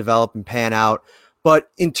continues to develop and pan out. But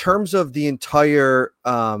in terms of the entire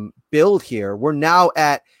build here, we're now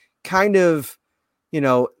at kind of,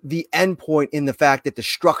 the end point in the fact that the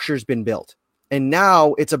structure's been built. And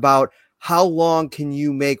now it's about how long can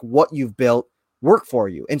you make what you've built work for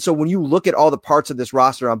you. And so when you look at all the parts of this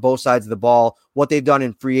roster on both sides of the ball, what they've done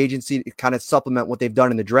in free agency to kind of supplement what they've done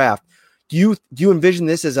in the draft, do you envision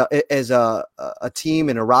this as a team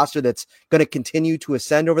and a roster that's going to continue to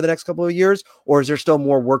ascend over the next couple of years, or is there still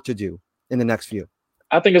more work to do in the next few?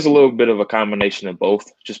 I think it's a little bit of a combination of both,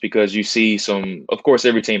 just because you see of course,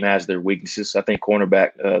 every team has their weaknesses. I think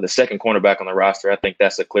cornerback, the second cornerback on the roster, I think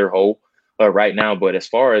that's a clear hole right now. But as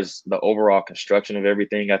far as the overall construction of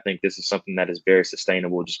everything, I think this is something that is very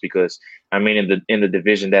sustainable, just because, I mean, in the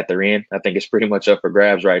division that they're in, I think it's pretty much up for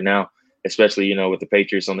grabs right now, especially, with the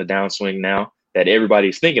Patriots on the downswing now, that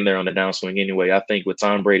everybody's thinking they're on the downswing anyway. I think with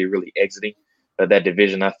Tom Brady really exiting that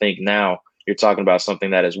division, I think now you're talking about something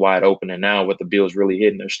that is wide open. And now with the Bills really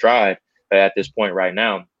hitting their stride at this point right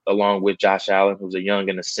now, along with Josh Allen, who's a young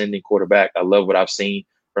and ascending quarterback. I love what I've seen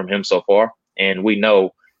from him so far. And we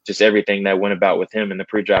know just everything that went about with him in the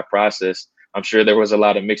pre-draft process. I'm sure there was a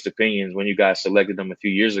lot of mixed opinions when you guys selected him a few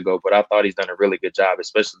years ago, but I thought he's done a really good job,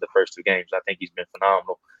 especially the first two games. I think he's been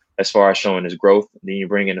phenomenal as far as showing his growth. Then you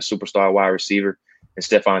bring in a superstar wide receiver and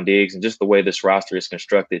Stephon Diggs, and just the way this roster is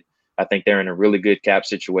constructed, I think they're in a really good cap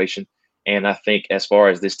situation. And I think as far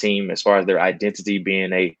as this team, as far as their identity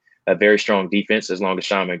being a very strong defense, as long as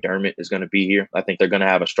Sean McDermott is going to be here, I think they're going to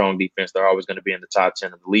have a strong defense. They're always going to be in the top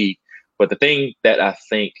 10 of the league. But the thing that I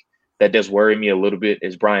think that does worry me a little bit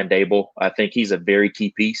is Brian Daboll. I think he's a very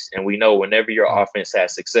key piece. And we know whenever your offense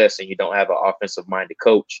has success and you don't have an offensive-minded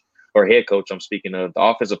coach or head coach, I'm speaking of, the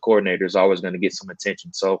offensive coordinator is always going to get some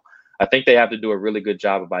attention. So I think they have to do a really good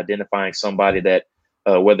job of identifying somebody that,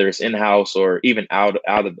 whether it's in-house or even out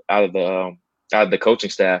of the coaching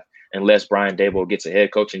staff, unless Brian Daboll gets a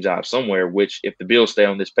head coaching job somewhere, which if the Bills stay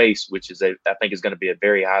on this pace, which is I think is going to be a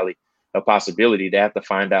very highly a possibility, they have to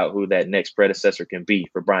find out who that next predecessor can be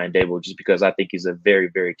for Brian Daboll, just because I think he's a very,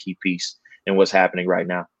 very key piece in what's happening right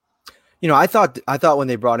now. I thought when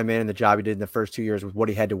they brought him in and the job he did in the first 2 years with what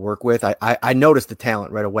he had to work with, I noticed the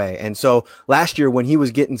talent right away. And so last year when he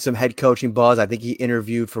was getting some head coaching buzz, I think he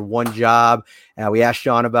interviewed for one job. We asked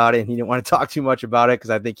Sean about it and he didn't want to talk too much about it because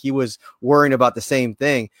I think he was worrying about the same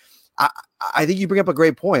thing. I think you bring up a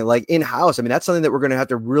great point, like in-house. I mean, that's something that we're going to have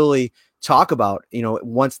to really talk about,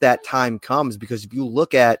 once that time comes, because if you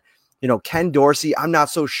look at, Ken Dorsey, I'm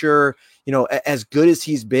not so sure, as good as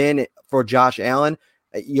he's been for Josh Allen,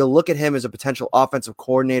 you look at him as a potential offensive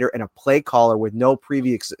coordinator and a play caller with no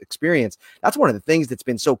previous experience. That's one of the things that's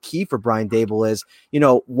been so key for Brian Daboll is,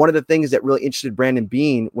 one of the things that really interested Brandon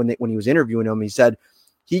Beane when he was interviewing him, he said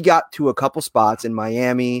he got to a couple spots in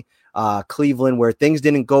Miami, Cleveland, where things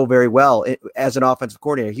didn't go very well as an offensive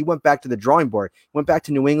coordinator. He went back to the drawing board, went back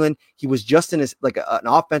to New England. He was just an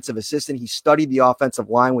offensive assistant. He studied the offensive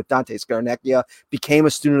line with Dante Scarnecchia, became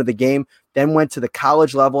a student of the game, then went to the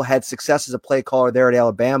college level, had success as a play caller there at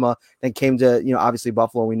Alabama, then came to, obviously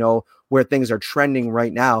Buffalo. We know where things are trending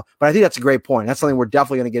right now, but I think that's a great point. That's something we're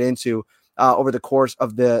definitely going to get into over the course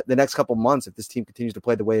of the next couple months if this team continues to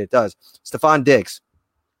play the way it does. Stephon Diggs,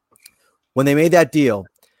 when they made that deal,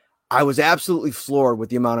 I was absolutely floored with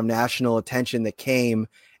the amount of national attention that came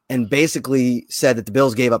and basically said that the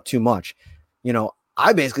Bills gave up too much.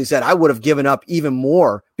 I basically said I would have given up even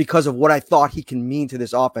more because of what I thought he can mean to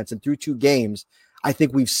this offense. And through 2 games, I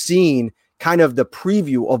think we've seen kind of the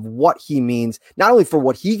preview of what he means, not only for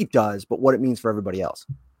what he does, but what it means for everybody else.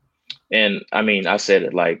 And I mean, I said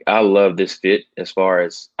it, like, I love this fit as far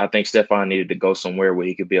as I think Stephon needed to go somewhere where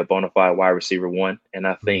he could be a bona fide wide receiver 1. And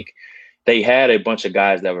I think they had a bunch of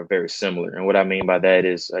guys that were very similar. And what I mean by that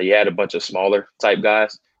is you had a bunch of smaller type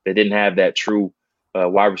guys that didn't have that true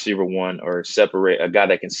wide receiver 1 or separate a guy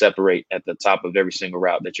that can separate at the top of every single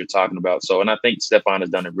route that you're talking about. So, and I think Stephon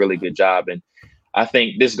has done a really good job. And I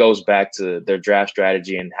think this goes back to their draft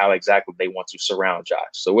strategy and how exactly they want to surround Josh.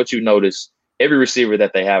 So what you notice, every receiver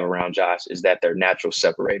that they have around Josh is that they're natural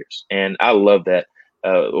separators. And I love that,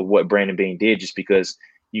 what Brandon Beane did, just because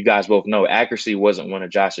you guys both know accuracy wasn't one of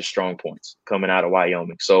Josh's strong points coming out of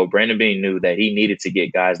Wyoming. So Brandon Beane knew that he needed to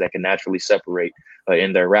get guys that can naturally separate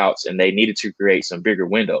in their routes, and they needed to create some bigger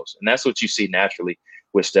windows. And that's what you see naturally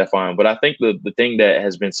with Stephon. But I think the thing that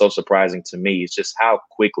has been so surprising to me is just how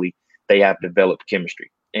quickly they have developed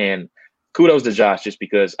chemistry. And kudos to Josh, just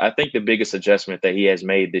because I think the biggest adjustment that he has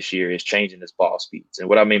made this year is changing his ball speeds. And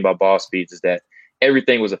what I mean by ball speeds is that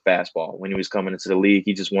everything was a fastball. When he was coming into the league,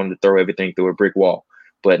 he just wanted to throw everything through a brick wall.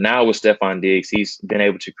 But now with Stephon Diggs, he's been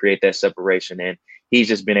able to create that separation, and he's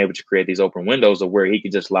just been able to create these open windows of where he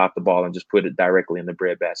could just lob the ball and just put it directly in the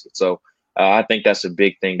breadbasket. So I think that's a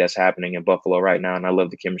big thing that's happening in Buffalo right now, and I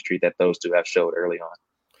love the chemistry that those two have showed early on.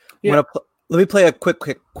 Yeah. Let me play a quick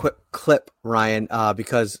clip, Ryan,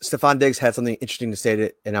 because Stephon Diggs had something interesting to say to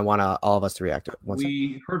it, and I want all of us to react to it.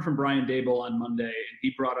 We heard from Brian Daboll on Monday, and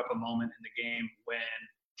he brought up a moment in the game when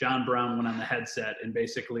John Brown went on the headset and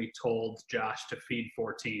basically told Josh to feed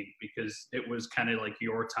 14 because it was kind of like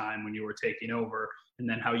your time when you were taking over, and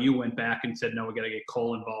then how you went back and said, no, we got to get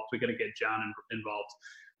Cole involved. We got to get John involved.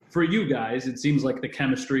 For you guys, it seems like the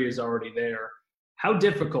chemistry is already there. How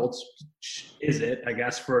difficult is it, I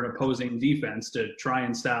guess, for an opposing defense to try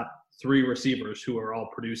and stop three receivers who are all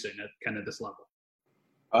producing at kind of this level?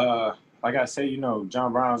 Like I say,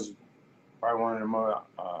 John Brown's probably one of the more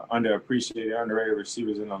underappreciated, underrated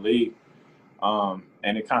receivers in the league. And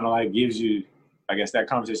it kind of like gives you, I guess, that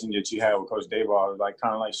conversation that you had with Coach Daboll, like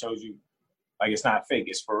kind of like shows you, like it's not fake,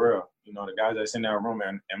 it's for real. The guys that's in that room,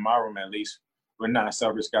 and in my room at least, we're not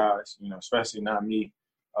selfish guys, especially not me.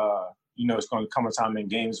 It's going to come a time in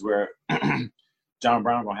games where John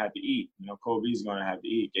Brown going to have to eat. Cole Beasley's going to have to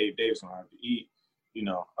eat. Gabe Davis going to have to eat.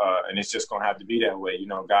 And it's just going to have to be that way.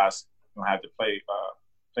 Guys going to have to play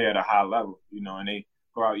at a high level. And they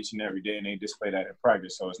go out each and every day and they display that in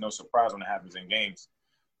practice. So it's no surprise when it happens in games.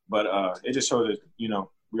 But it just shows that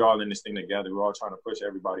we're all in this thing together. We're all trying to push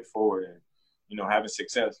everybody forward, and having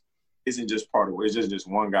success isn't just part of it. It's just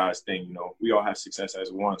one guy's thing. We all have success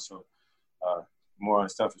as one. So. More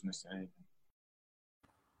unselfishness than anything.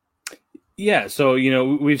 Yeah, so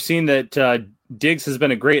we've seen that Diggs has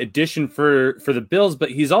been a great addition for the Bills,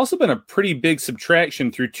 but he's also been a pretty big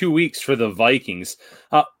subtraction through 2 weeks for the Vikings.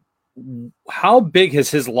 How big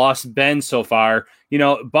has his loss been so far?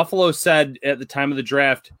 Buffalo said at the time of the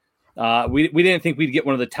draft, we didn't think we'd get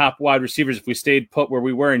one of the top wide receivers if we stayed put where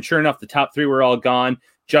we were, and sure enough, the top three were all gone.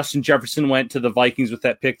 Justin Jefferson went to the Vikings with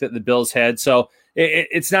that pick that the Bills had, so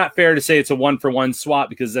it's not fair to say it's a one-for-one swap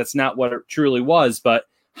because that's not what it truly was. But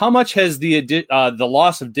how much has the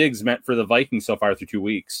loss of Diggs meant for the Vikings so far through 2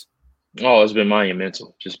 weeks? Oh, it's been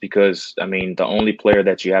monumental. Just because, the only player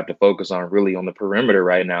that you have to focus on really on the perimeter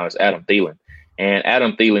right now is Adam Thielen. And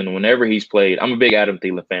Adam Thielen, whenever he's played, I'm a big Adam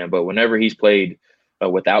Thielen fan, but whenever he's played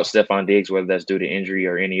without Stephon Diggs, whether that's due to injury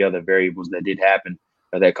or any other variables that did happen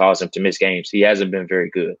that caused him to miss games, he hasn't been very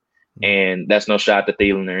good. And that's no shot to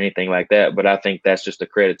Thielen or anything like that. But I think that's just a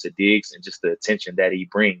credit to Diggs and just the attention that he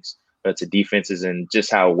brings to defenses and just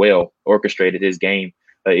how well orchestrated his game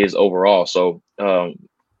is overall. So I'll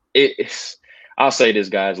say this,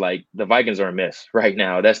 guys, like the Vikings are a mess right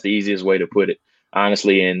now. That's the easiest way to put it,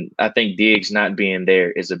 honestly. And I think Diggs not being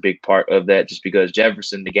there is a big part of that, just because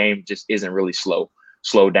Jefferson, the game just isn't really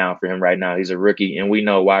slowed down for him right now. He's a rookie, and we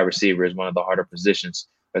know wide receiver is one of the harder positions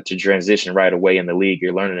to transition right away in the league.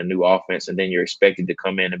 You're learning a new offense, and then you're expected to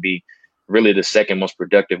come in and be really the second most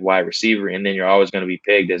productive wide receiver, and then you're always going to be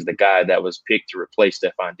pegged as the guy that was picked to replace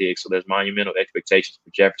Stephon Diggs. So there's monumental expectations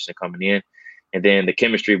for Jefferson coming in, and then the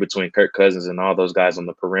chemistry between Kirk Cousins and all those guys on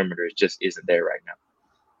the perimeter just isn't there right now.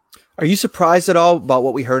 Are you surprised at all about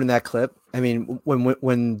what we heard in that clip?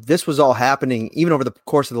 When this was all happening, even over the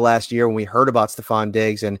course of the last year, when we heard about Stephon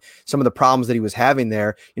Diggs and some of the problems that he was having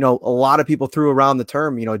there, a lot of people threw around the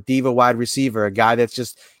term, diva wide receiver, a guy that's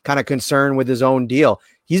just kind of concerned with his own deal.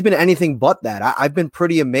 He's been anything but that. I've been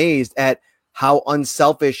pretty amazed at how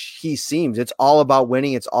unselfish he seems. It's all about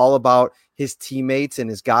winning. It's all about his teammates and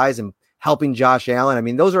his guys and helping Josh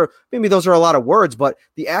Allen. Those are a lot of words, but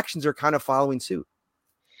the actions are kind of following suit.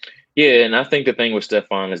 Yeah, and I think the thing with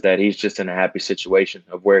Stephon is that he's just in a happy situation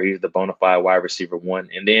of where he's the bona fide wide receiver one.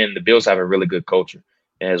 And then the Bills have a really good culture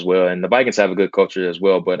as well, and the Vikings have a good culture as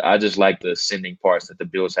well. But I just like the ascending parts that the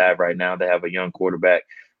Bills have right now. They have a young quarterback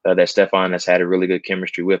that Stephon has had a really good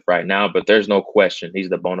chemistry with right now. But there's no question he's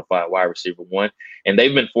the bona fide wide receiver one. And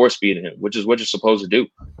they've been force feeding him, which is what you're supposed to do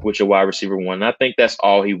with your wide receiver one. And I think that's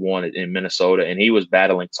all he wanted in Minnesota. And he was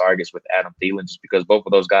battling targets with Adam Thielen just because both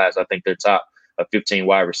of those guys, I think they're top 15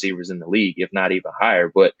 wide receivers in the league, if not even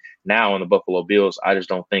higher. But now on the Buffalo Bills, I just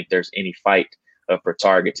don't think there's any fight for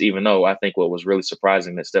targets, even though I think what was really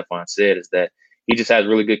surprising that Stephon said is that he just has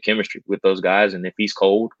really good chemistry with those guys. And if he's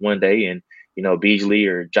cold one day and, Beasley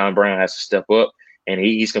or John Brown has to step up, and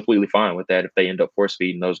he's completely fine with that if they end up force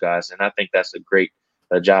feeding those guys. And I think that's a great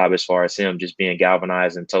job as far as him just being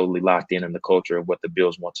galvanized and totally locked in the culture of what the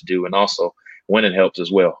Bills want to do. And also winning helps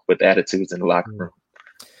as well with attitudes in the locker room.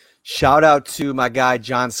 Shout out to my guy,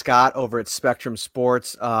 John Scott over at Spectrum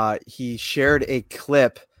Sports. He shared a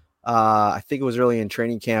clip, I think it was early in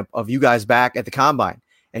training camp, of you guys back at the Combine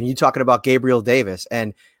and you talking about Gabriel Davis.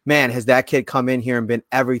 And man, has that kid come in here and been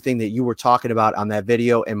everything that you were talking about on that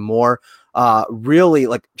video and more. Really,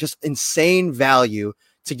 like, just insane value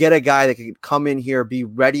to get a guy that can come in here, be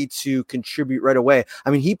ready to contribute right away.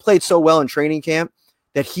 I mean, he played so well in training camp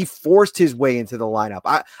that he forced his way into the lineup.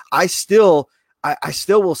 I still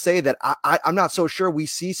will say that I'm not so sure we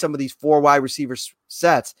see some of these 4 wide receiver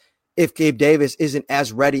sets if Gabe Davis isn't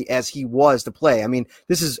as ready as he was to play. I mean,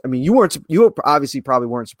 you obviously probably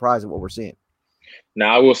weren't surprised at what we're seeing.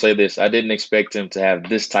 Now, I will say this. I didn't expect him to have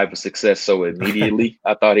this type of success so immediately.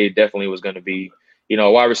 I thought he definitely was going to be,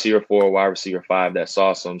 a wide receiver 4, wide receiver 5 that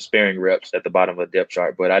saw some sparing reps at the bottom of the depth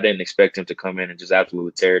chart. But I didn't expect him to come in and just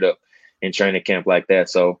absolutely tear it up in training camp like that.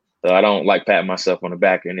 So I don't like patting myself on the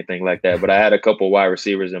back or anything like that. But I had a couple of wide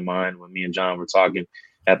receivers in mind when me and John were talking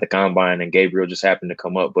at the Combine, and Gabriel just happened to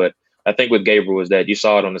come up. But I think with Gabriel is that you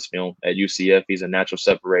saw it on this film at UCF. He's a natural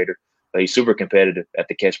separator. He's super competitive at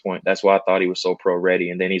the catch point. That's why I thought he was so pro ready.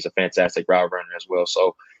 And then he's a fantastic route runner as well.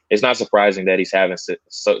 So it's not surprising that he's having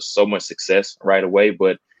so much success right away.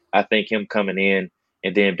 But I think him coming in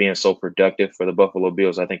and then being so productive for the Buffalo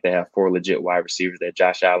Bills, I think they have 4 legit wide receivers that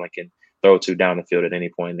Josh Allen can throw to down the field at any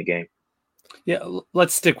point in the game. Yeah,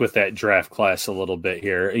 let's stick with that draft class a little bit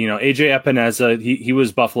here. AJ Epineza, he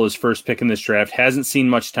was Buffalo's first pick in this draft, hasn't seen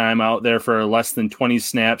much time out there for less than 20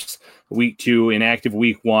 snaps week 2, inactive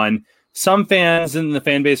week 1. Some fans in the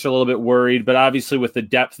fan base are a little bit worried, but obviously with the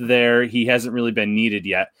depth there, he hasn't really been needed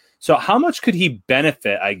yet. So how much could he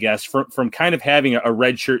benefit, I guess, from kind of having a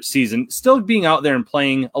redshirt season, still being out there and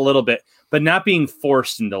playing a little bit, but not being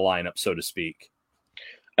forced into lineup, so to speak?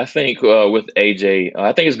 I think with AJ,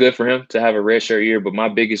 I think it's good for him to have a redshirt year, but my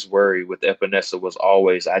biggest worry with Epinesa was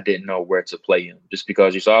always I didn't know where to play him. Just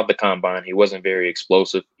because you saw at the Combine, he wasn't very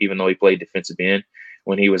explosive, even though he played defensive end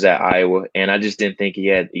when he was at Iowa. And I just didn't think he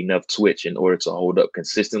had enough twitch in order to hold up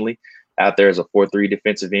consistently out there as a 4-3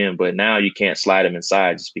 defensive end. But now you can't slide him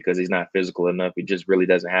inside just because he's not physical enough. He just really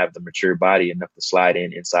doesn't have the mature body enough to slide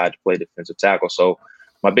inside to play defensive tackle. So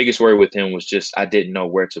my biggest worry with him was just I didn't know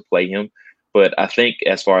where to play him. But I think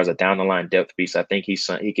as far as a down-the-line depth piece, I think he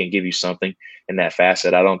can give you something in that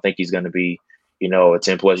facet. I don't think he's going to be, a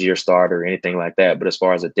 10-plus year starter or anything like that. But as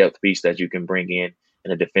far as a depth piece that you can bring in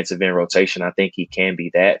a defensive end rotation, I think he can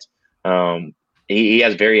be that. He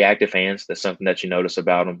has very active hands. That's something that you notice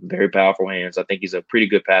about him. Very powerful hands. I think he's a pretty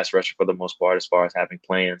good pass rusher for the most part as far as having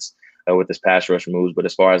plans with his pass rush moves. But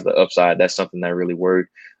as far as the upside, that's something that really worried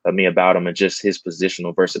me about him, and just his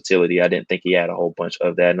positional versatility. I didn't think he had a whole bunch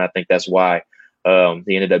of that. And I think that's why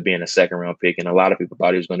he ended up being a 2nd-round pick. And a lot of people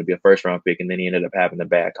thought he was going to be a 1st-round pick, and then he ended up having a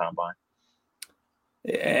bad combine.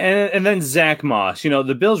 And then Zach Moss,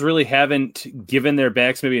 the Bills really haven't given their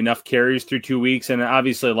backs maybe enough carries through 2 weeks. And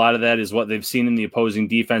obviously a lot of that is what they've seen in the opposing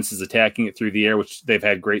defenses attacking it through the air, which they've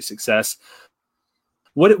had great success.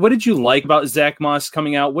 What did you like about Zach Moss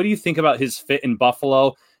coming out? What do you think about his fit in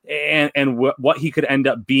Buffalo and what he could end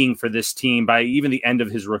up being for this team by even the end of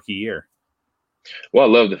his rookie year? Well, I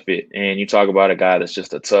love the fit. And you talk about a guy that's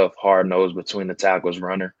just a tough, hard nose between the tackles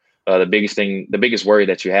runner. The biggest worry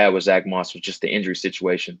that you had with Zach Moss was just the injury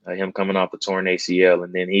situation, him coming off the torn ACL.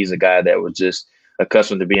 And then he's a guy that was just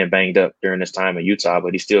accustomed to being banged up during his time at Utah,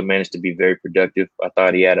 but he still managed to be very productive. I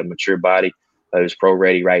thought he had a mature body. He was pro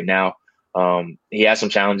ready right now. He has some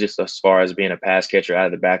challenges as far as being a pass catcher out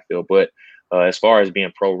of the backfield, but as far as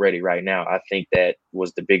being pro ready right now, I think that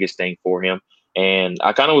was the biggest thing for him. And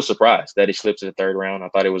I kind of was surprised that he slipped to the 3rd round. I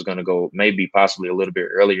thought it was going to go maybe possibly a little bit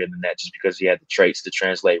earlier than that just because he had the traits to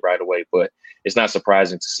translate right away. But it's not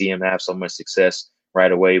surprising to see him have so much success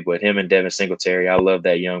right away. But him and Devin Singletary, I love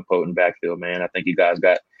that young, potent backfield, man. I think you guys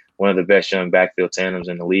got one of the best young backfield tandems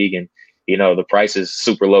in the league. And, the price is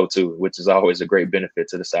super low too, which is always a great benefit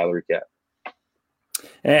to the salary cap.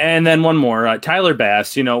 And then one more, Tyler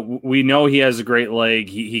Bass. We know he has a great leg.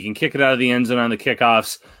 He can kick it out of the end zone on the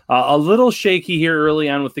kickoffs. A little shaky here early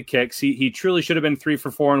on with the kicks. He truly should have been 3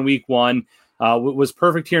 for 4 in week 1. Was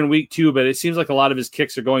perfect here in week 2, but it seems like a lot of his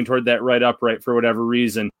kicks are going toward that right upright for whatever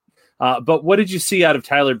reason. But what did you see out of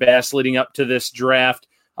Tyler Bass leading up to this draft?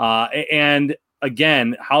 And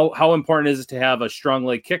again, how important is it to have a strong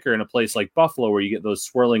leg kicker in a place like Buffalo where you get those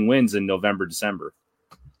swirling winds in November, December?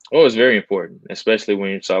 Oh, it's very important, especially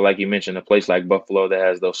when you saw, like you mentioned, a place like Buffalo that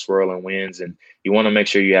has those swirling winds, and you want to make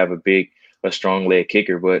sure you have a strong leg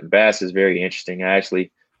kicker. But Bass is very interesting. I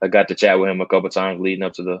got to chat with him a couple of times leading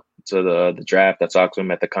up to the draft. I talked to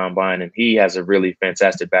him at the combine, and he has a really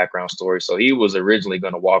fantastic background story. So he was originally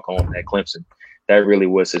going to walk on at Clemson. That really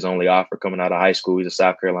was his only offer coming out of high school. He's a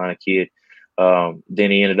South Carolina kid.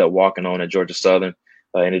 Then he ended up walking on at Georgia Southern.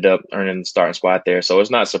 Ended up earning the starting spot there. So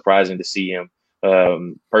it's not surprising to see him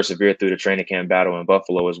persevere through the training camp battle in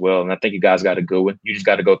Buffalo as well. And I think you guys got a good one. You just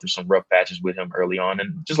got to go through some rough patches with him early on,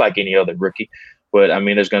 and just like any other rookie. But I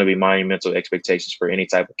mean, there's going to be monumental expectations for any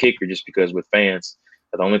type of kicker, just because with fans,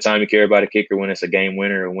 the only time you care about a kicker when it's a game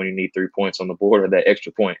winner or when you need 3 points on the board or that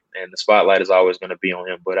extra point, and the spotlight is always going to be on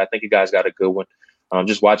him. But I think you guys got a good one.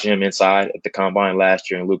 Just watching him inside at the combine last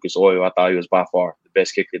year in Lucas Oil, I thought he was by far the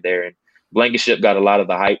best kicker there. And Blankenship got a lot of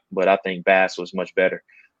the hype, but I think Bass was much better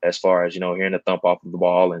as far as, hearing the thump off of the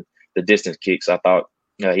ball and the distance kicks. I thought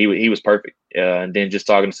he was perfect. And then just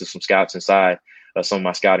talking to some scouts inside, some of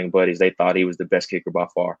my scouting buddies, they thought he was the best kicker by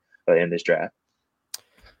far in this draft.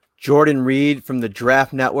 Jordan Reed from the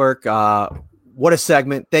Draft Network. What a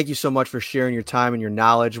segment. Thank you so much for sharing your time and your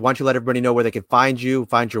knowledge. Why don't you let everybody know where they can find you,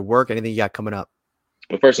 find your work, anything you got coming up?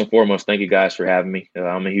 But first and foremost, thank you guys for having me.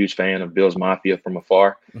 I'm a huge fan of Bills Mafia from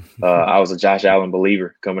afar. I was a Josh Allen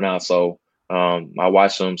believer coming out, so I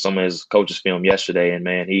watched some of his coaches film yesterday, and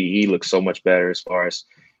man, he looks so much better as far as,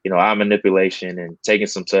 eye manipulation and taking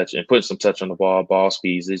some touch and putting some touch on the ball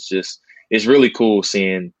speeds. It's really cool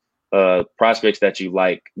seeing prospects that you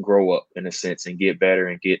like grow up in a sense and get better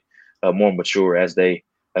and get more mature as they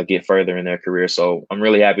get further in their career. So I'm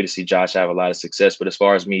really happy to see Josh have a lot of success. But as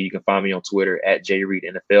far as me, you can find me on Twitter at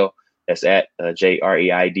JReedNFL. That's at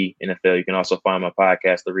JREID NFL. You can also find my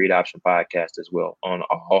podcast, the Read Option Podcast, as well on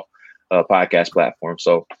all podcast platforms.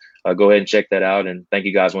 So go ahead and check that out. And thank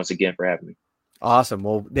you guys once again for having me. Awesome.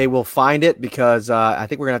 Well, they will find it because I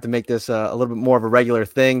think we're going to have to make this a little bit more of a regular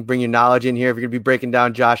thing. Bring your knowledge in here. If you're going to be breaking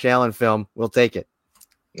down Josh Allen film, we'll take it.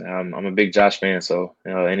 I'm a big Josh fan. So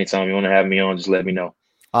anytime you want to have me on, just let me know.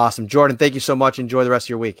 Awesome. Jordan, thank you so much. Enjoy the rest of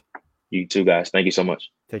your week. You too, guys. Thank you so much.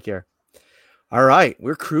 Take care. All right.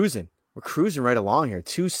 We're cruising. We're cruising right along here.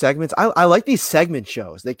 2 segments. I like these segment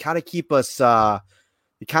shows. They kind of keep us on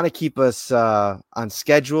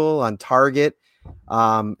schedule, on target.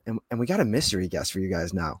 And we got a mystery guest for you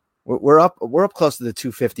guys now. We're up close to the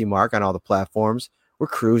 250 mark on all the platforms. We're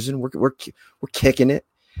cruising. We're kicking it.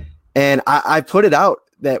 And I put it out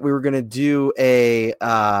that we were going to do a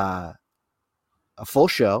full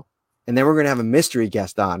show, and then we're going to have a mystery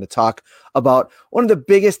guest on to talk about one of the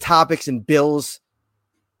biggest topics in Bills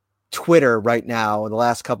Twitter right now in the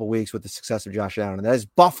last couple of weeks with the success of Josh Allen, and that is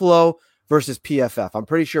Buffalo versus PFF. I'm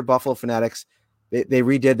pretty sure Buffalo Fanatics, they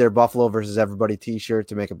redid their Buffalo versus everybody t-shirt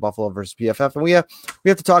to make it Buffalo versus PFF, and we have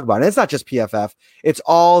to talk about it. And it's not just PFF; it's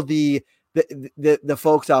all the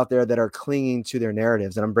folks out there that are clinging to their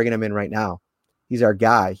narratives, and I'm bringing him in right now. He's our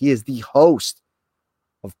guy. He is the host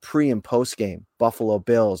of pre and post game Buffalo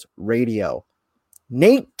Bills radio.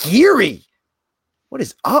 Nate Geary, what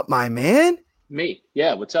is up, my man? Me,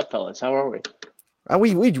 yeah. What's up, fellas? How are we?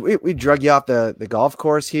 We drug you off the golf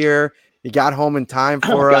course here. You got home in time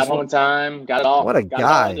for us. Got home in time. Got it all. What a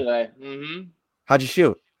guy! Today. Mm-hmm. How'd you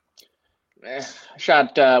shoot? I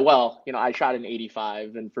shot I shot an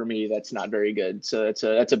 85, and for me, that's not very good. So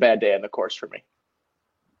that's a bad day on the course for me.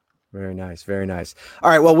 Very nice, very nice. All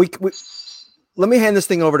right, well, we let me hand this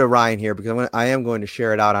thing over to Ryan here because I am going to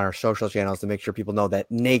share it out on our social channels to make sure people know that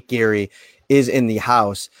Nate Geary is in the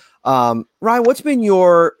house. Ryan, what's been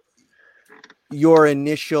your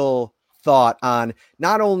initial thought on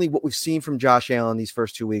not only what we've seen from Josh Allen these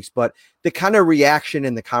first 2 weeks, but the kind of reaction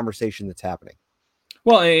and the conversation that's happening?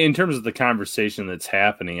 Well, in terms of the conversation that's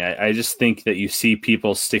happening, I just think that you see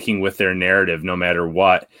people sticking with their narrative no matter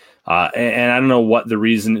what. And I don't know what the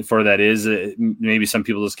reason for that is. Maybe some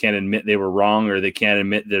people just can't admit they were wrong, or they can't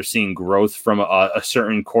admit they're seeing growth from a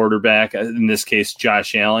certain quarterback, in this case,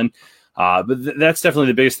 Josh Allen. But that's definitely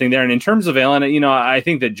the biggest thing there. And in terms of Allen, I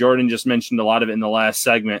think that Jordan just mentioned a lot of it in the last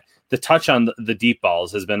segment. The touch on the deep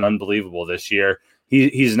balls has been unbelievable this year.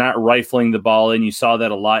 he's not rifling the ball in. You saw that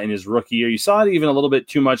a lot in his rookie year. You saw it even a little bit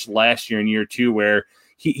too much last year in year 2, where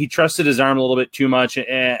he trusted his arm a little bit too much,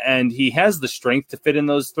 and he has the strength to fit in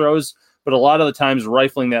those throws, but a lot of the times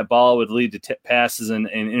rifling that ball would lead to tip passes and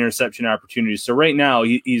interception opportunities. So right now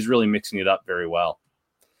he's really mixing it up very well.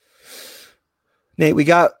 Nate, we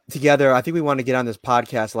got together. I think we wanted to get on this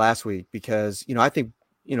podcast last week because, I think,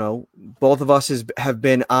 both of us have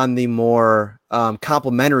been on the more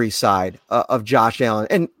complimentary side of Josh Allen.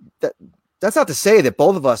 And that's not to say that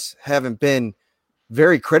both of us haven't been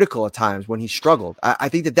very critical at times when he struggled. I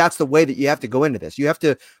think that that's the way that you have to go into this. You have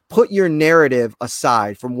to put your narrative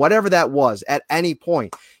aside from whatever that was at any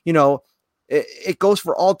point. It goes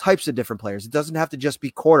for all types of different players. It doesn't have to just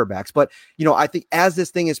be quarterbacks. But, I think as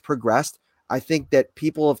this thing has progressed, I think that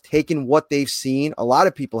people have taken what they've seen, a lot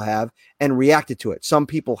of people have, and reacted to it. Some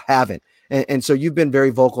people haven't. And so you've been very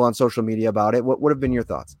vocal on social media about it. What would have been your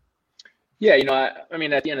thoughts? Yeah, I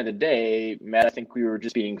mean, at the end of the day, Matt, I think we were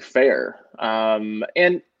just being fair.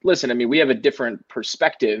 And listen, we have a different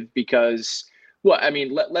perspective because,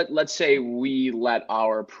 let's say we let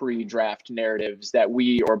our pre-draft narratives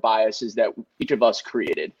or biases that each of us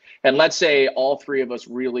created. And let's say all three of us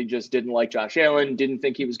really just didn't like Josh Allen, didn't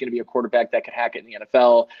think he was going to be a quarterback that could hack it in the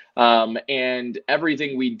NFL. And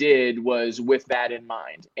everything we did was with that in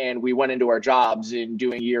mind. And we went into our jobs in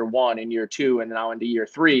doing year 1 and year 2 and now into year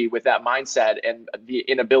 3 with that mindset and the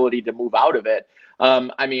inability to move out of it.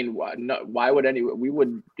 Why would we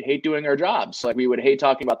would hate doing our jobs. Like we would hate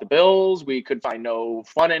talking about the Bills. We could find no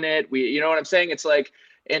fun in it. You know what I'm saying? It's like,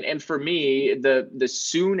 and for me, the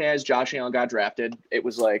soon as Josh Allen got drafted, it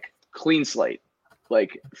was like clean slate.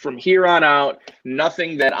 Like from here on out,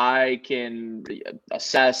 nothing that I can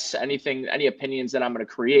assess, any opinions that I'm going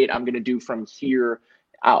to create, I'm going to do from here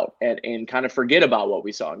out and kind of forget about what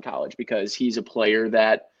we saw in college because he's a player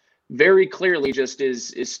that very clearly just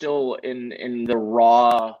is still in the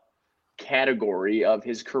raw category of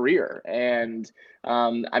his career. And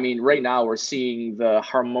right now we're seeing the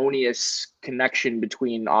harmonious connection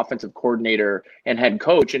between offensive coordinator and head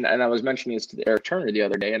coach. And I was mentioning this to Eric Turner the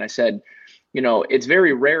other day, and I said, it's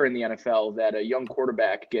very rare in the NFL that a young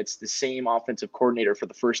quarterback gets the same offensive coordinator for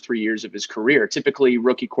the first 3 years of his career. Typically,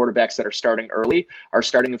 rookie quarterbacks that are starting early are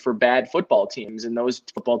starting for bad football teams, and those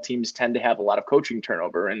football teams tend to have a lot of coaching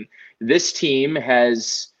turnover. And this team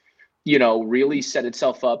has, really set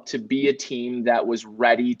itself up to be a team that was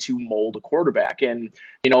ready to mold a quarterback. And,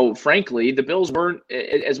 frankly, the Bills weren't,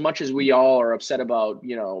 as much as we all are upset about,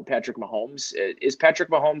 Patrick Mahomes. Is Patrick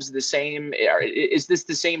Mahomes the same? Is this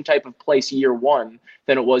the same type of place year 1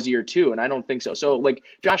 than it was year 2? And I don't think so. So, like,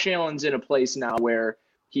 Josh Allen's in a place now where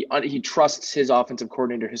he trusts his offensive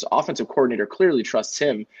coordinator. His offensive coordinator clearly trusts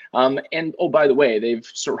him. And, oh, by the way, they've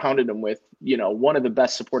surrounded him with, one of the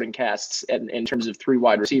best supporting casts in terms of 3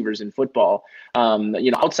 wide receivers in football.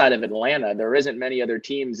 Outside of Atlanta, there isn't many other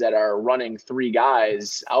teams that are running 3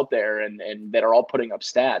 guys out there and that are all putting up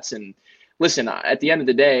stats. And listen, at the end of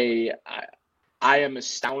the day, I am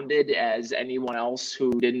astounded as anyone else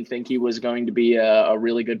who didn't think he was going to be a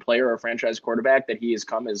really good player or a franchise quarterback that he has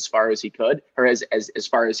come as far as he could or as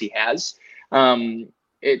far as he has.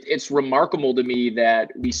 It's remarkable to me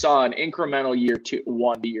that we saw an incremental year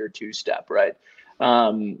 1 to year 2 step, right?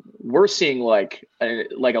 We're seeing like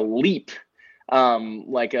a leap,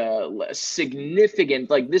 like a significant,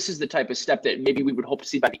 like this is the type of step that maybe we would hope to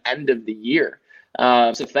see by the end of the year.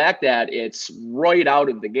 So the fact that it's right out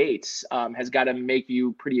of the gates has got to make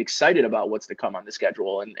you pretty excited about what's to come on the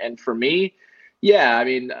schedule. And for me, yeah,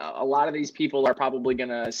 a lot of these people are probably going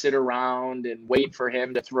to sit around and wait for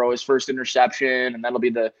him to throw his first interception, and that'll be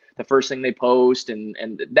the first thing they post. And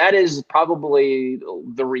that is probably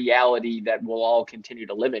the reality that we'll all continue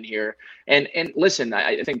to live in here. And listen,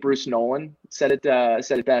 I think Bruce Nolan said it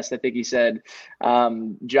best. I think he said,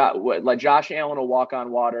 Josh Allen will walk on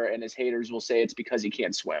water and his haters will say it's because he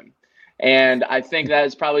can't swim. And I think that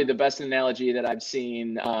is probably the best analogy that I've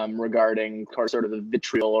seen regarding sort of the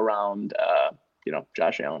vitriol around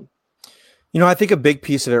Josh Allen. I think a big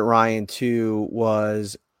piece of it, Ryan, too,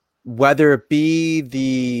 was whether it be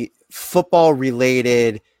the football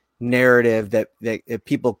related narrative that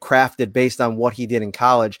people crafted based on what he did in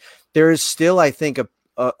college. There is still, I think,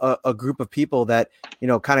 a group of people that,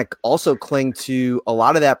 kind of also cling to a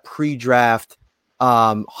lot of that pre-draft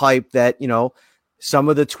hype that, some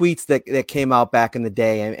of the tweets that came out back in the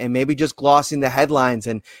day and maybe just glossing the headlines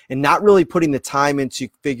and not really putting the time into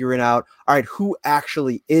figuring out, all right, who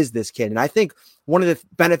actually is this kid? And I think one of the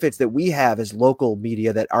benefits that we have as local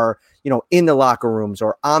media that are, in the locker rooms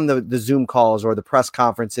or on the Zoom calls or the press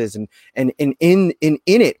conferences and in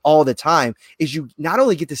it all the time is you not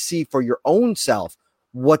only get to see for your own self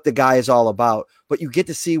what the guy is all about, but you get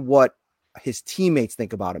to see what his teammates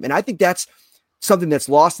think about him. And I think that's something that's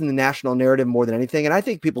lost in the national narrative more than anything. And I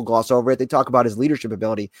think people gloss over it. They talk about his leadership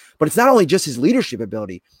ability, but it's not only just his leadership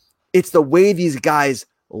ability. It's the way these guys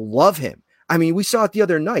love him. I mean, we saw it the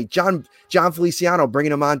other night, John Feliciano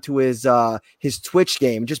bringing him onto his Twitch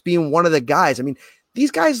game, just being one of the guys. I mean,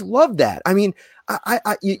 these guys love that. I mean,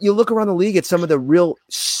 you look around the league at some of the real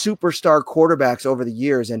superstar quarterbacks over the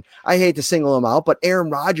years, and I hate to single him out, but Aaron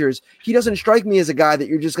Rodgers, he doesn't strike me as a guy that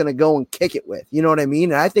you're just going to go and kick it with. You know what I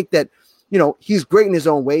mean? And I think that, he's great in his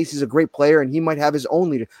own ways. He's a great player, and he might have his own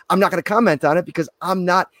leader. I'm not going to comment on it because I'm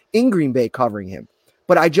not in Green Bay covering him.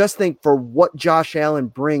 But I just think for what Josh Allen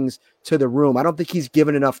brings to the room, I don't think he's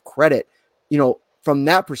given enough credit, from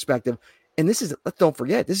that perspective. And don't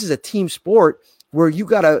forget, this is a team sport where you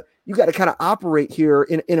gotta kind of operate here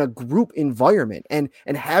in a group environment, and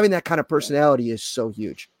having that kind of personality is so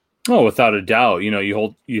huge. Oh, without a doubt.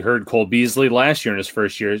 You heard Cole Beasley last year in his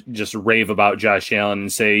first year just rave about Josh Allen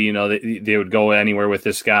and say, that they would go anywhere with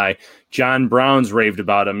this guy. John Brown's raved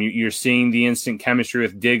about him. You're seeing the instant chemistry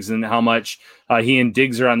with Diggs and how much he and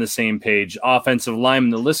Diggs are on the same page. Offensive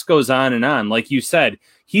lineman, the list goes on and on. Like you said,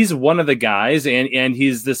 he's one of the guys, and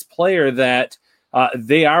he's this player that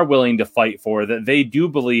they are willing to fight for, that they do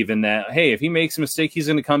believe in that. Hey, if he makes a mistake, he's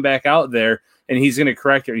going to come back out there and he's going to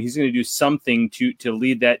correct it. And he's going to do something to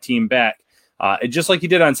lead that team back. Just like he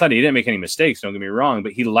did on Sunday. He didn't make any mistakes, don't get me wrong,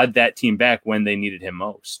 but he led that team back when they needed him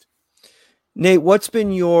most. Nate, what's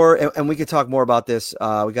been your, and we could talk more about this.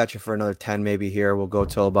 We got you for another 10 maybe here. We'll go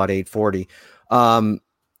till about 8:40.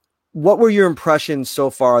 What were your impressions so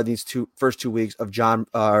far these first 2 weeks of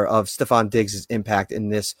Stefon Diggs' impact in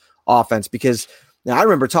this offense? Because now I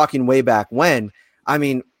remember talking way back when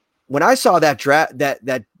I saw that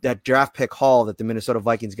draft pick haul that the Minnesota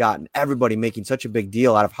Vikings got, and everybody making such a big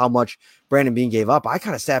deal out of how much Brandon Beane gave up, I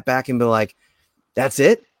kind of sat back and be like, that's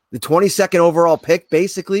it? The 22nd overall pick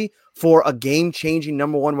basically for a game-changing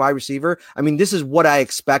number one wide receiver? I mean, this is what I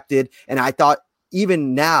expected, and I thought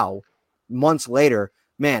even now, months later,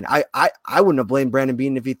 man, I wouldn't have blamed Brandon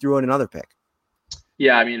Beane if he threw in another pick.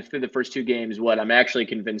 Yeah, I mean, through the first two games, what I'm actually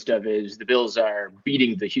convinced of is the Bills are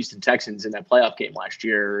beating the Houston Texans in that playoff game last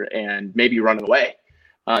year and maybe running away.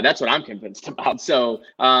 That's what I'm convinced about. So,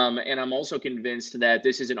 and I'm also convinced that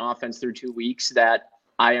this is an offense through 2 weeks that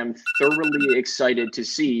I am thoroughly excited to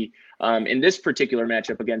see in this particular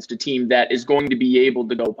matchup against a team that is going to be able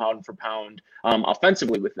to go pound for pound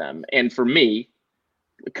offensively with them. And for me,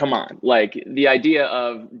 come on, like the idea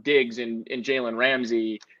of Diggs and Jalen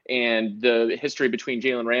Ramsey and the history between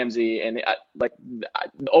Jalen Ramsey and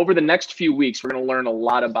over the next few weeks, we're going to learn a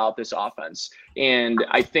lot about this offense. And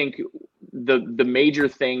I think the major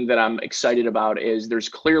thing that I'm excited about is there's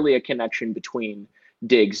clearly a connection between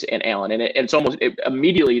Diggs and Allen. And it's almost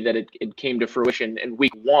immediately that it came to fruition in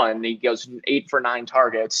week one. He goes 8 for 9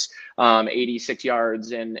 targets, 86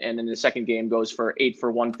 yards, and in the second game goes for 8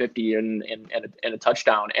 for 150 and a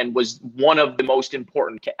touchdown, and was one of the most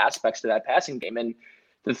important aspects to that passing game. And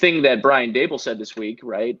the thing that Brian Dable said this week,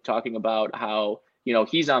 right, talking about how,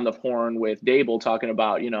 he's on the horn with Dable talking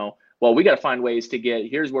about, well, we got to find ways to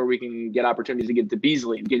here's where we can get opportunities to get to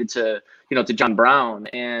Beasley and get it to, to John Brown.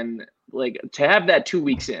 And to have that 2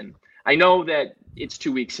 weeks in, I know that it's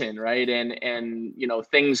 2 weeks in, right? And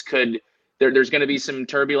things there's going to be some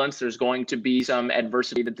turbulence. There's going to be some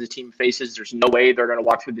adversity that the team faces. There's no way they're going to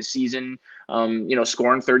walk through the season,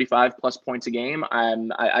 scoring 35 plus points a game.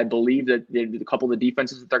 I believe that a couple of the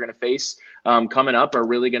defenses that they're going to face coming up are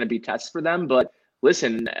really going to be tests for them. But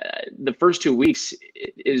listen, the first 2 weeks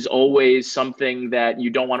is always something that you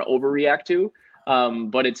don't want to overreact to.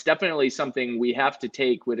 But it's definitely something we have to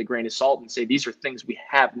take with a grain of salt and say these are things we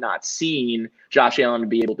have not seen Josh Allen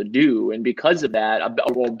be able to do. And because of that,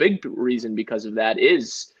 a big reason because of that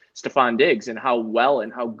is Stefon Diggs and how well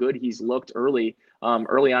and how good he's looked early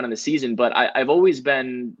on in the season. But I've always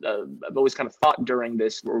kind of thought during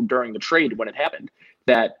the trade when it happened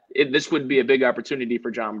that this would be a big opportunity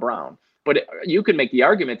for John Brown. But you could make the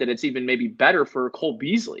argument that it's even maybe better for Cole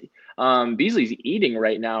Beasley. Beasley's eating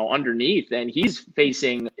right now underneath, and he's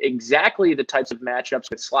facing exactly the types of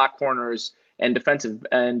matchups with slot corners and defensive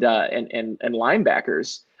and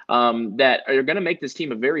linebackers that are going to make this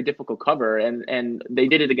team a very difficult cover. And they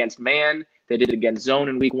did it against man. They did it against zone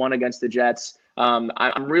in week 1 against the Jets.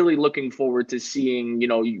 I'm really looking forward to seeing,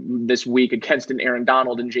 this week against an Aaron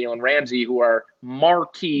Donald and Jalen Ramsey, who are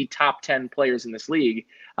marquee top 10 players in this league,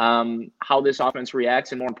 how this offense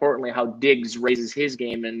reacts, and more importantly, how Diggs raises his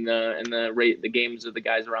game in the games of the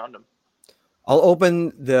guys around him. I'll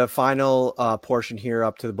open the final portion here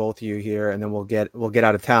up to the both of you here, and then we'll get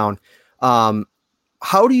out of town.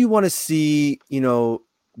 how do you want to see,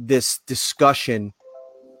 this discussion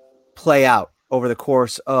play out over the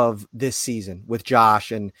course of this season with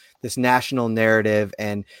Josh and this national narrative?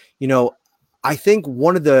 And, I think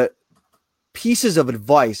one of the pieces of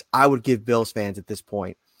advice I would give Bills fans at this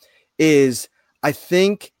point is I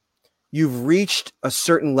think you've reached a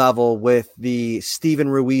certain level with the Steven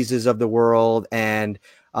Ruizes of the world and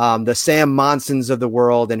the Sam Monsons of the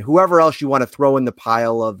world and whoever else you want to throw in the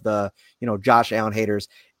pile of the, Josh Allen haters.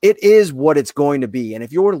 It is what it's going to be. And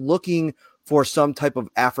if you're looking for some type of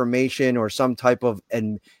affirmation or some type of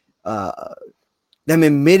them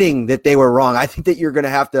admitting that they were wrong, I think that you're going to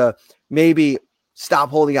have to maybe stop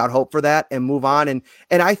holding out hope for that and move on. And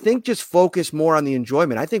I think just focus more on the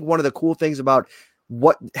enjoyment. I think one of the cool things about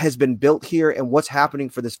what has been built here and what's happening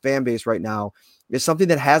for this fan base right now is something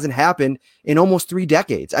that hasn't happened in almost 3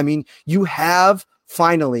 decades. I mean, you have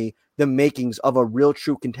finally the makings of a real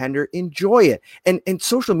true contender. Enjoy it. And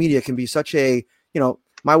social media can be such a,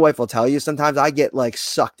 my wife will tell you, sometimes I get like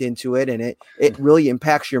sucked into it and it really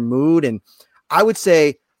impacts your mood. And I would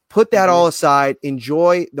say, put that all aside,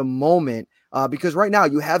 enjoy the moment, because right now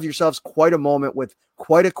you have yourselves quite a moment with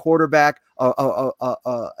quite a quarterback,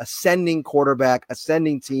 ascending quarterback,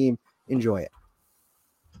 ascending team. Enjoy it.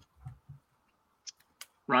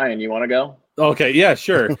 Ryan, you want to go? Okay, yeah,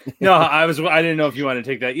 sure. No, I didn't know if you want to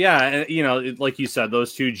take that. Yeah, and, like you said,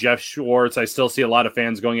 those two, Jeff Schwartz, I still see a lot of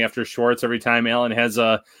fans going after Schwartz every time Allen has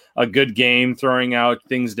a good game, throwing out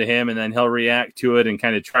things to him, and then he'll react to it and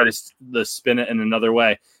kind of try to spin it in another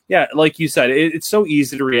way. Yeah, like you said, it's so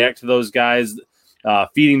easy to react to those guys,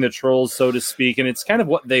 feeding the trolls, so to speak, and it's kind of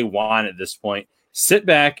what they want at this point. Sit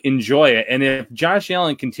back, enjoy it, and if Josh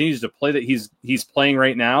Allen continues to play that he's playing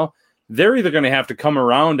right now, they're either going to have to come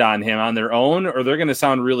around on him on their own, or they're going to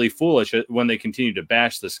sound really foolish when they continue to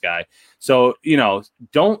bash this guy. So,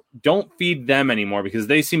 don't feed them anymore because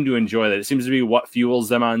they seem to enjoy that. It seems to be what fuels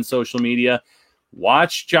them on social media.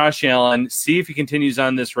 Watch Josh Allen, see if he continues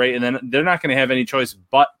on this rate, and then they're not going to have any choice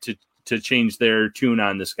but to change their tune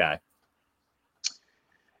on this guy.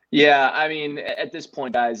 Yeah, I mean, at this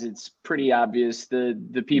point, guys, it's pretty obvious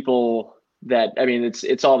the people that, I mean,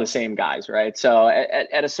 it's all the same guys, right? So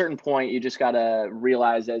at a certain point, you just got to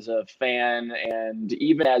realize as a fan and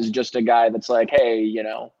even as just a guy that's like, hey,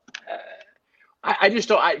 I just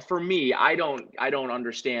don't, for me, I don't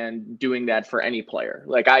understand doing that for any player.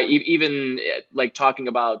 Like even like talking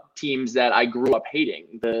about teams that I grew up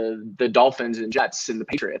hating, the Dolphins and Jets and the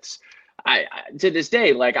Patriots. I to this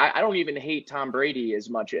day, like I don't even hate Tom Brady as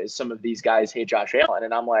much as some of these guys hate Josh Allen.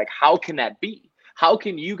 And I'm like, how can that be? How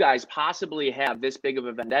can you guys possibly have this big of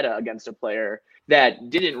a vendetta against a player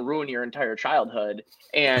that didn't ruin your entire childhood?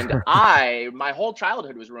 And my whole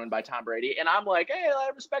childhood was ruined by Tom Brady. And I'm like, hey, I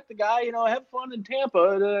respect the guy, have fun in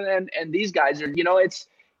Tampa. And these guys are,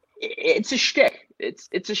 it's a shtick.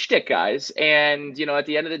 It's a shtick, guys. And, at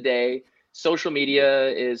the end of the day, social media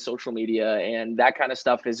is social media, and that kind of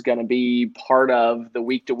stuff is going to be part of the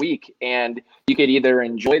week to week. And you could either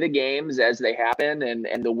enjoy the games as they happen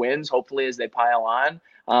and the wins, hopefully, as they pile on.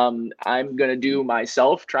 I'm going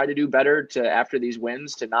to try to do better after these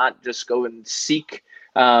wins, to not just go and seek,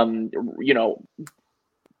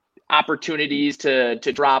 opportunities to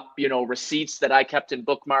drop, receipts that I kept in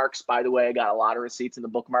bookmarks. By the way, I got a lot of receipts in the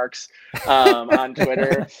bookmarks on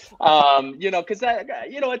Twitter. Because that,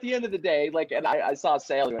 at the end of the day, like, and I saw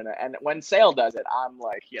Sale doing it, and when Sale does it, I'm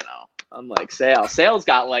like, Sale's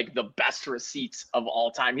got like the best receipts of all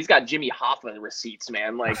time. He's got Jimmy Hoffa receipts,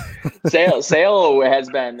 man. Like Sale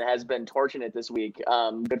has been torching it this week.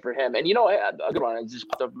 Good for him. And a good one, I just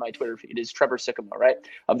popped up my Twitter feed, is Trevor Sycamore, right,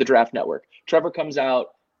 of the Draft Network. Trevor comes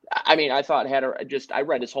out. I mean, I thought I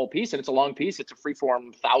read his whole piece, and it's a long piece. It's a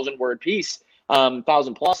free-form 1,000-word piece,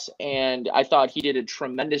 1,000 plus. And I thought he did a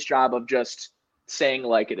tremendous job of just saying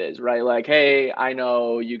like it is, right? Like, hey, I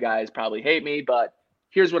know you guys probably hate me, but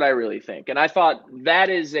here's what I really think. And I thought that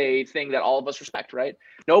is a thing that all of us respect, right?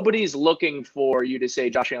 Nobody's looking for you to say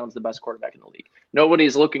Josh Allen's the best quarterback in the league.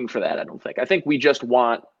 Nobody's looking for that, I don't think. I think we just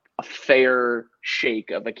want a fair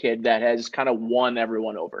shake of a kid that has kind of won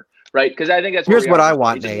everyone over. Right, because I think that's here's what I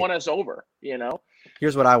want. He just won us over,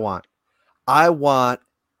 Here's what I want. I want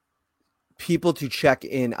people to check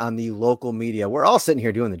in on the local media. We're all sitting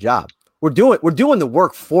here doing the job. We're doing the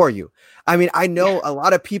work for you. I mean, I know a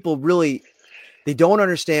lot of people really, they don't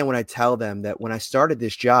understand when I tell them that when I started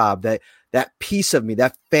this job, that piece of me,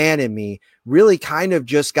 that fan in me, really kind of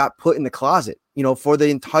just got put in the closet, for the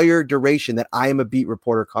entire duration that I am a beat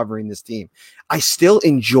reporter covering this team. I still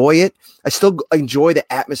enjoy it. I still enjoy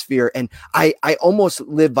the atmosphere. And I almost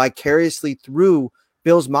live vicariously through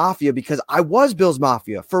Bills Mafia because I was Bills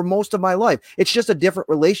Mafia for most of my life. It's just a different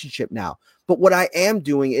relationship now. But what I am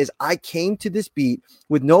doing is I came to this beat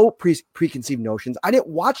with no preconceived notions. I didn't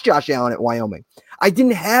watch Josh Allen at Wyoming. I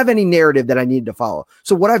didn't have any narrative that I needed to follow.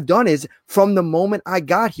 So what I've done is from the moment I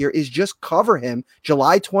got here is just cover him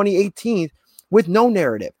July 2018 with no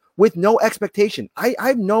narrative, with no expectation. I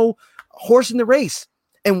have no horse in the race.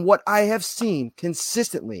 And what I have seen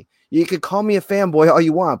consistently, you could call me a fanboy all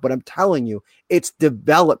you want, but I'm telling you, it's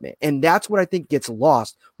development. And that's what I think gets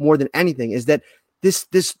lost more than anything is that this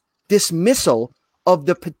dismissal of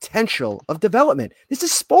the potential of development. This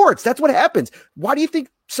is sports. That's what happens. Why do you think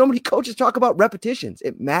so many coaches talk about repetitions?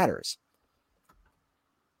 It matters.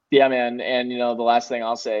 Yeah, man. And, the last thing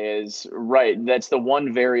I'll say is, right, that's the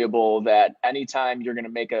one variable that anytime you're going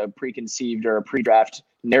to make a preconceived or a pre-draft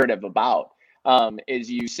narrative about, is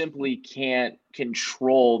you simply can't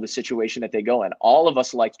control the situation that they go in. All of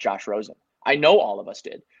us liked Josh Rosen. I know all of us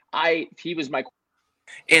did. He was my,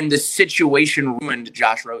 and the situation ruined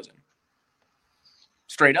Josh Rosen.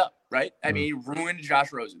 Straight up, right? I mean, he ruined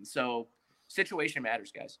Josh Rosen. So situation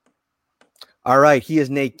matters, guys. All right. He is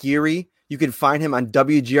Nate Geary. You can find him on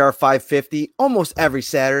WGR 550 almost every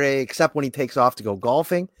Saturday, except when he takes off to go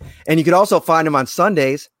golfing. And you can also find him on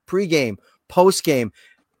Sundays, pregame, postgame,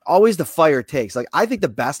 always the fire takes. Like, I think the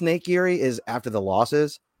best Nate Geary is after the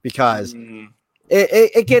losses because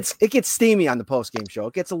it gets steamy on the postgame show.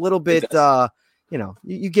 It gets a little bit,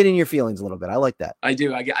 you get in your feelings a little bit. I like that. I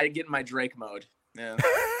do. I get in my Drake mode. Yeah.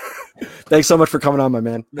 Thanks so much for coming on, my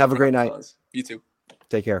man. Have a great night. You too.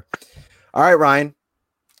 Take care. All right, Ryan,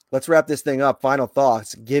 let's wrap this thing up. Final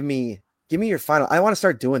thoughts. Give me your final. I want to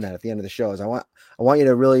start doing that at the end of the shows. I want you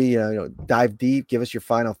to really, dive deep, give us your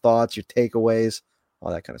final thoughts, your takeaways,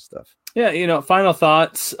 all that kind of stuff. Yeah. Final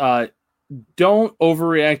thoughts. Don't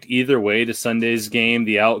overreact either way to Sunday's game,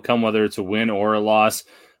 the outcome, whether it's a win or a loss.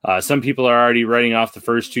 Some people are already writing off the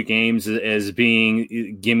first two games as being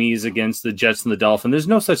gimmies against the Jets and the Dolphins. There's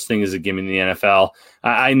no such thing as a gimme in the NFL.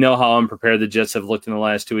 I know how unprepared the Jets have looked in the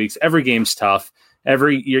last 2 weeks. Every game's tough.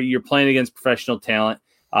 You're playing against professional talent.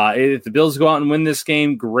 If the Bills go out and win this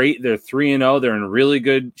game, great. They're 3-0. They're in really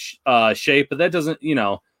good shape, but that doesn't,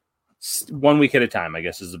 1 week at a time, I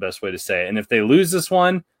guess is the best way to say it. And if they lose this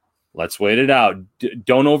one, let's wait it out.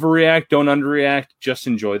 Don't overreact. Don't underreact. Just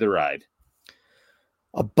enjoy the ride.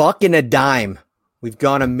 $1 and a dime. We've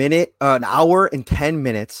gone an hour and 10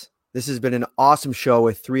 minutes. This has been an awesome show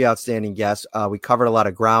with 3 outstanding guests. We covered a lot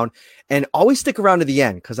of ground, and always stick around to the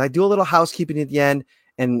end because I do a little housekeeping at the end,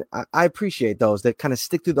 and I appreciate those that kind of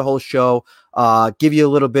stick through the whole show, give you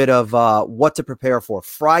a little bit of what to prepare for.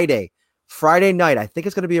 Friday night, I think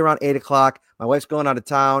it's going to be around 8 o'clock. My wife's going out of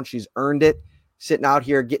town. She's earned it, sitting out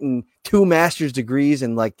here getting 2 master's degrees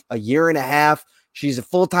in like a year and a half. She's a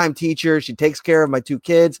full-time teacher. She takes care of my 2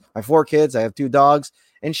 kids, my 4 kids. I have 2 dogs,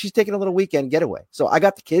 and she's taking a little weekend getaway. So I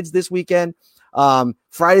got the kids this weekend.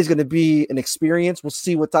 Friday's going to be an experience. We'll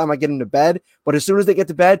see what time I get them to bed. But as soon as they get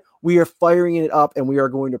to bed, we are firing it up, and we are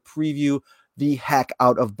going to preview the heck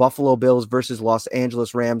out of Buffalo Bills versus Los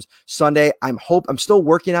Angeles Rams Sunday. I'm still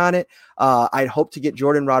working on it. I'd hope to get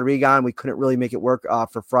Jordan Rodriguez on. We couldn't really make it work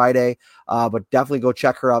for Friday, but definitely go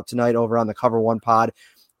check her out tonight over on the Cover One pod.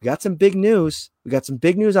 We got some big news. We got some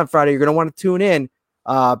big news on Friday. You're going to want to tune in.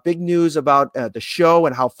 Big news about the show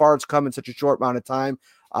and how far it's come in such a short amount of time.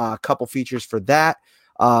 A couple features for that.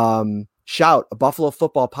 Shout, a Buffalo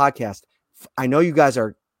football podcast. I know you guys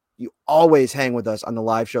you always hang with us on the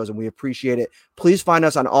live shows, and we appreciate it. Please find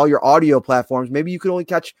us on all your audio platforms. Maybe you could only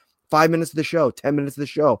catch 5 minutes of the show, 10 minutes of the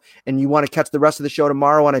show, and you want to catch the rest of the show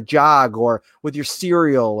tomorrow on a jog or with your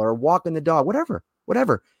cereal or walking the dog,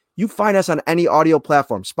 whatever. You find us on any audio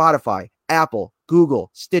platform, Spotify, Apple,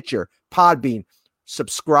 Google, Stitcher, Podbean.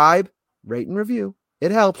 Subscribe, rate, and review.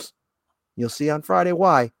 It helps. You'll see on Friday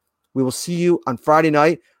why. We will see you on Friday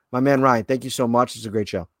night. My man Ryan, thank you so much. It's a great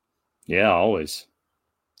show. Yeah, always.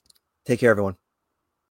 Take care, everyone.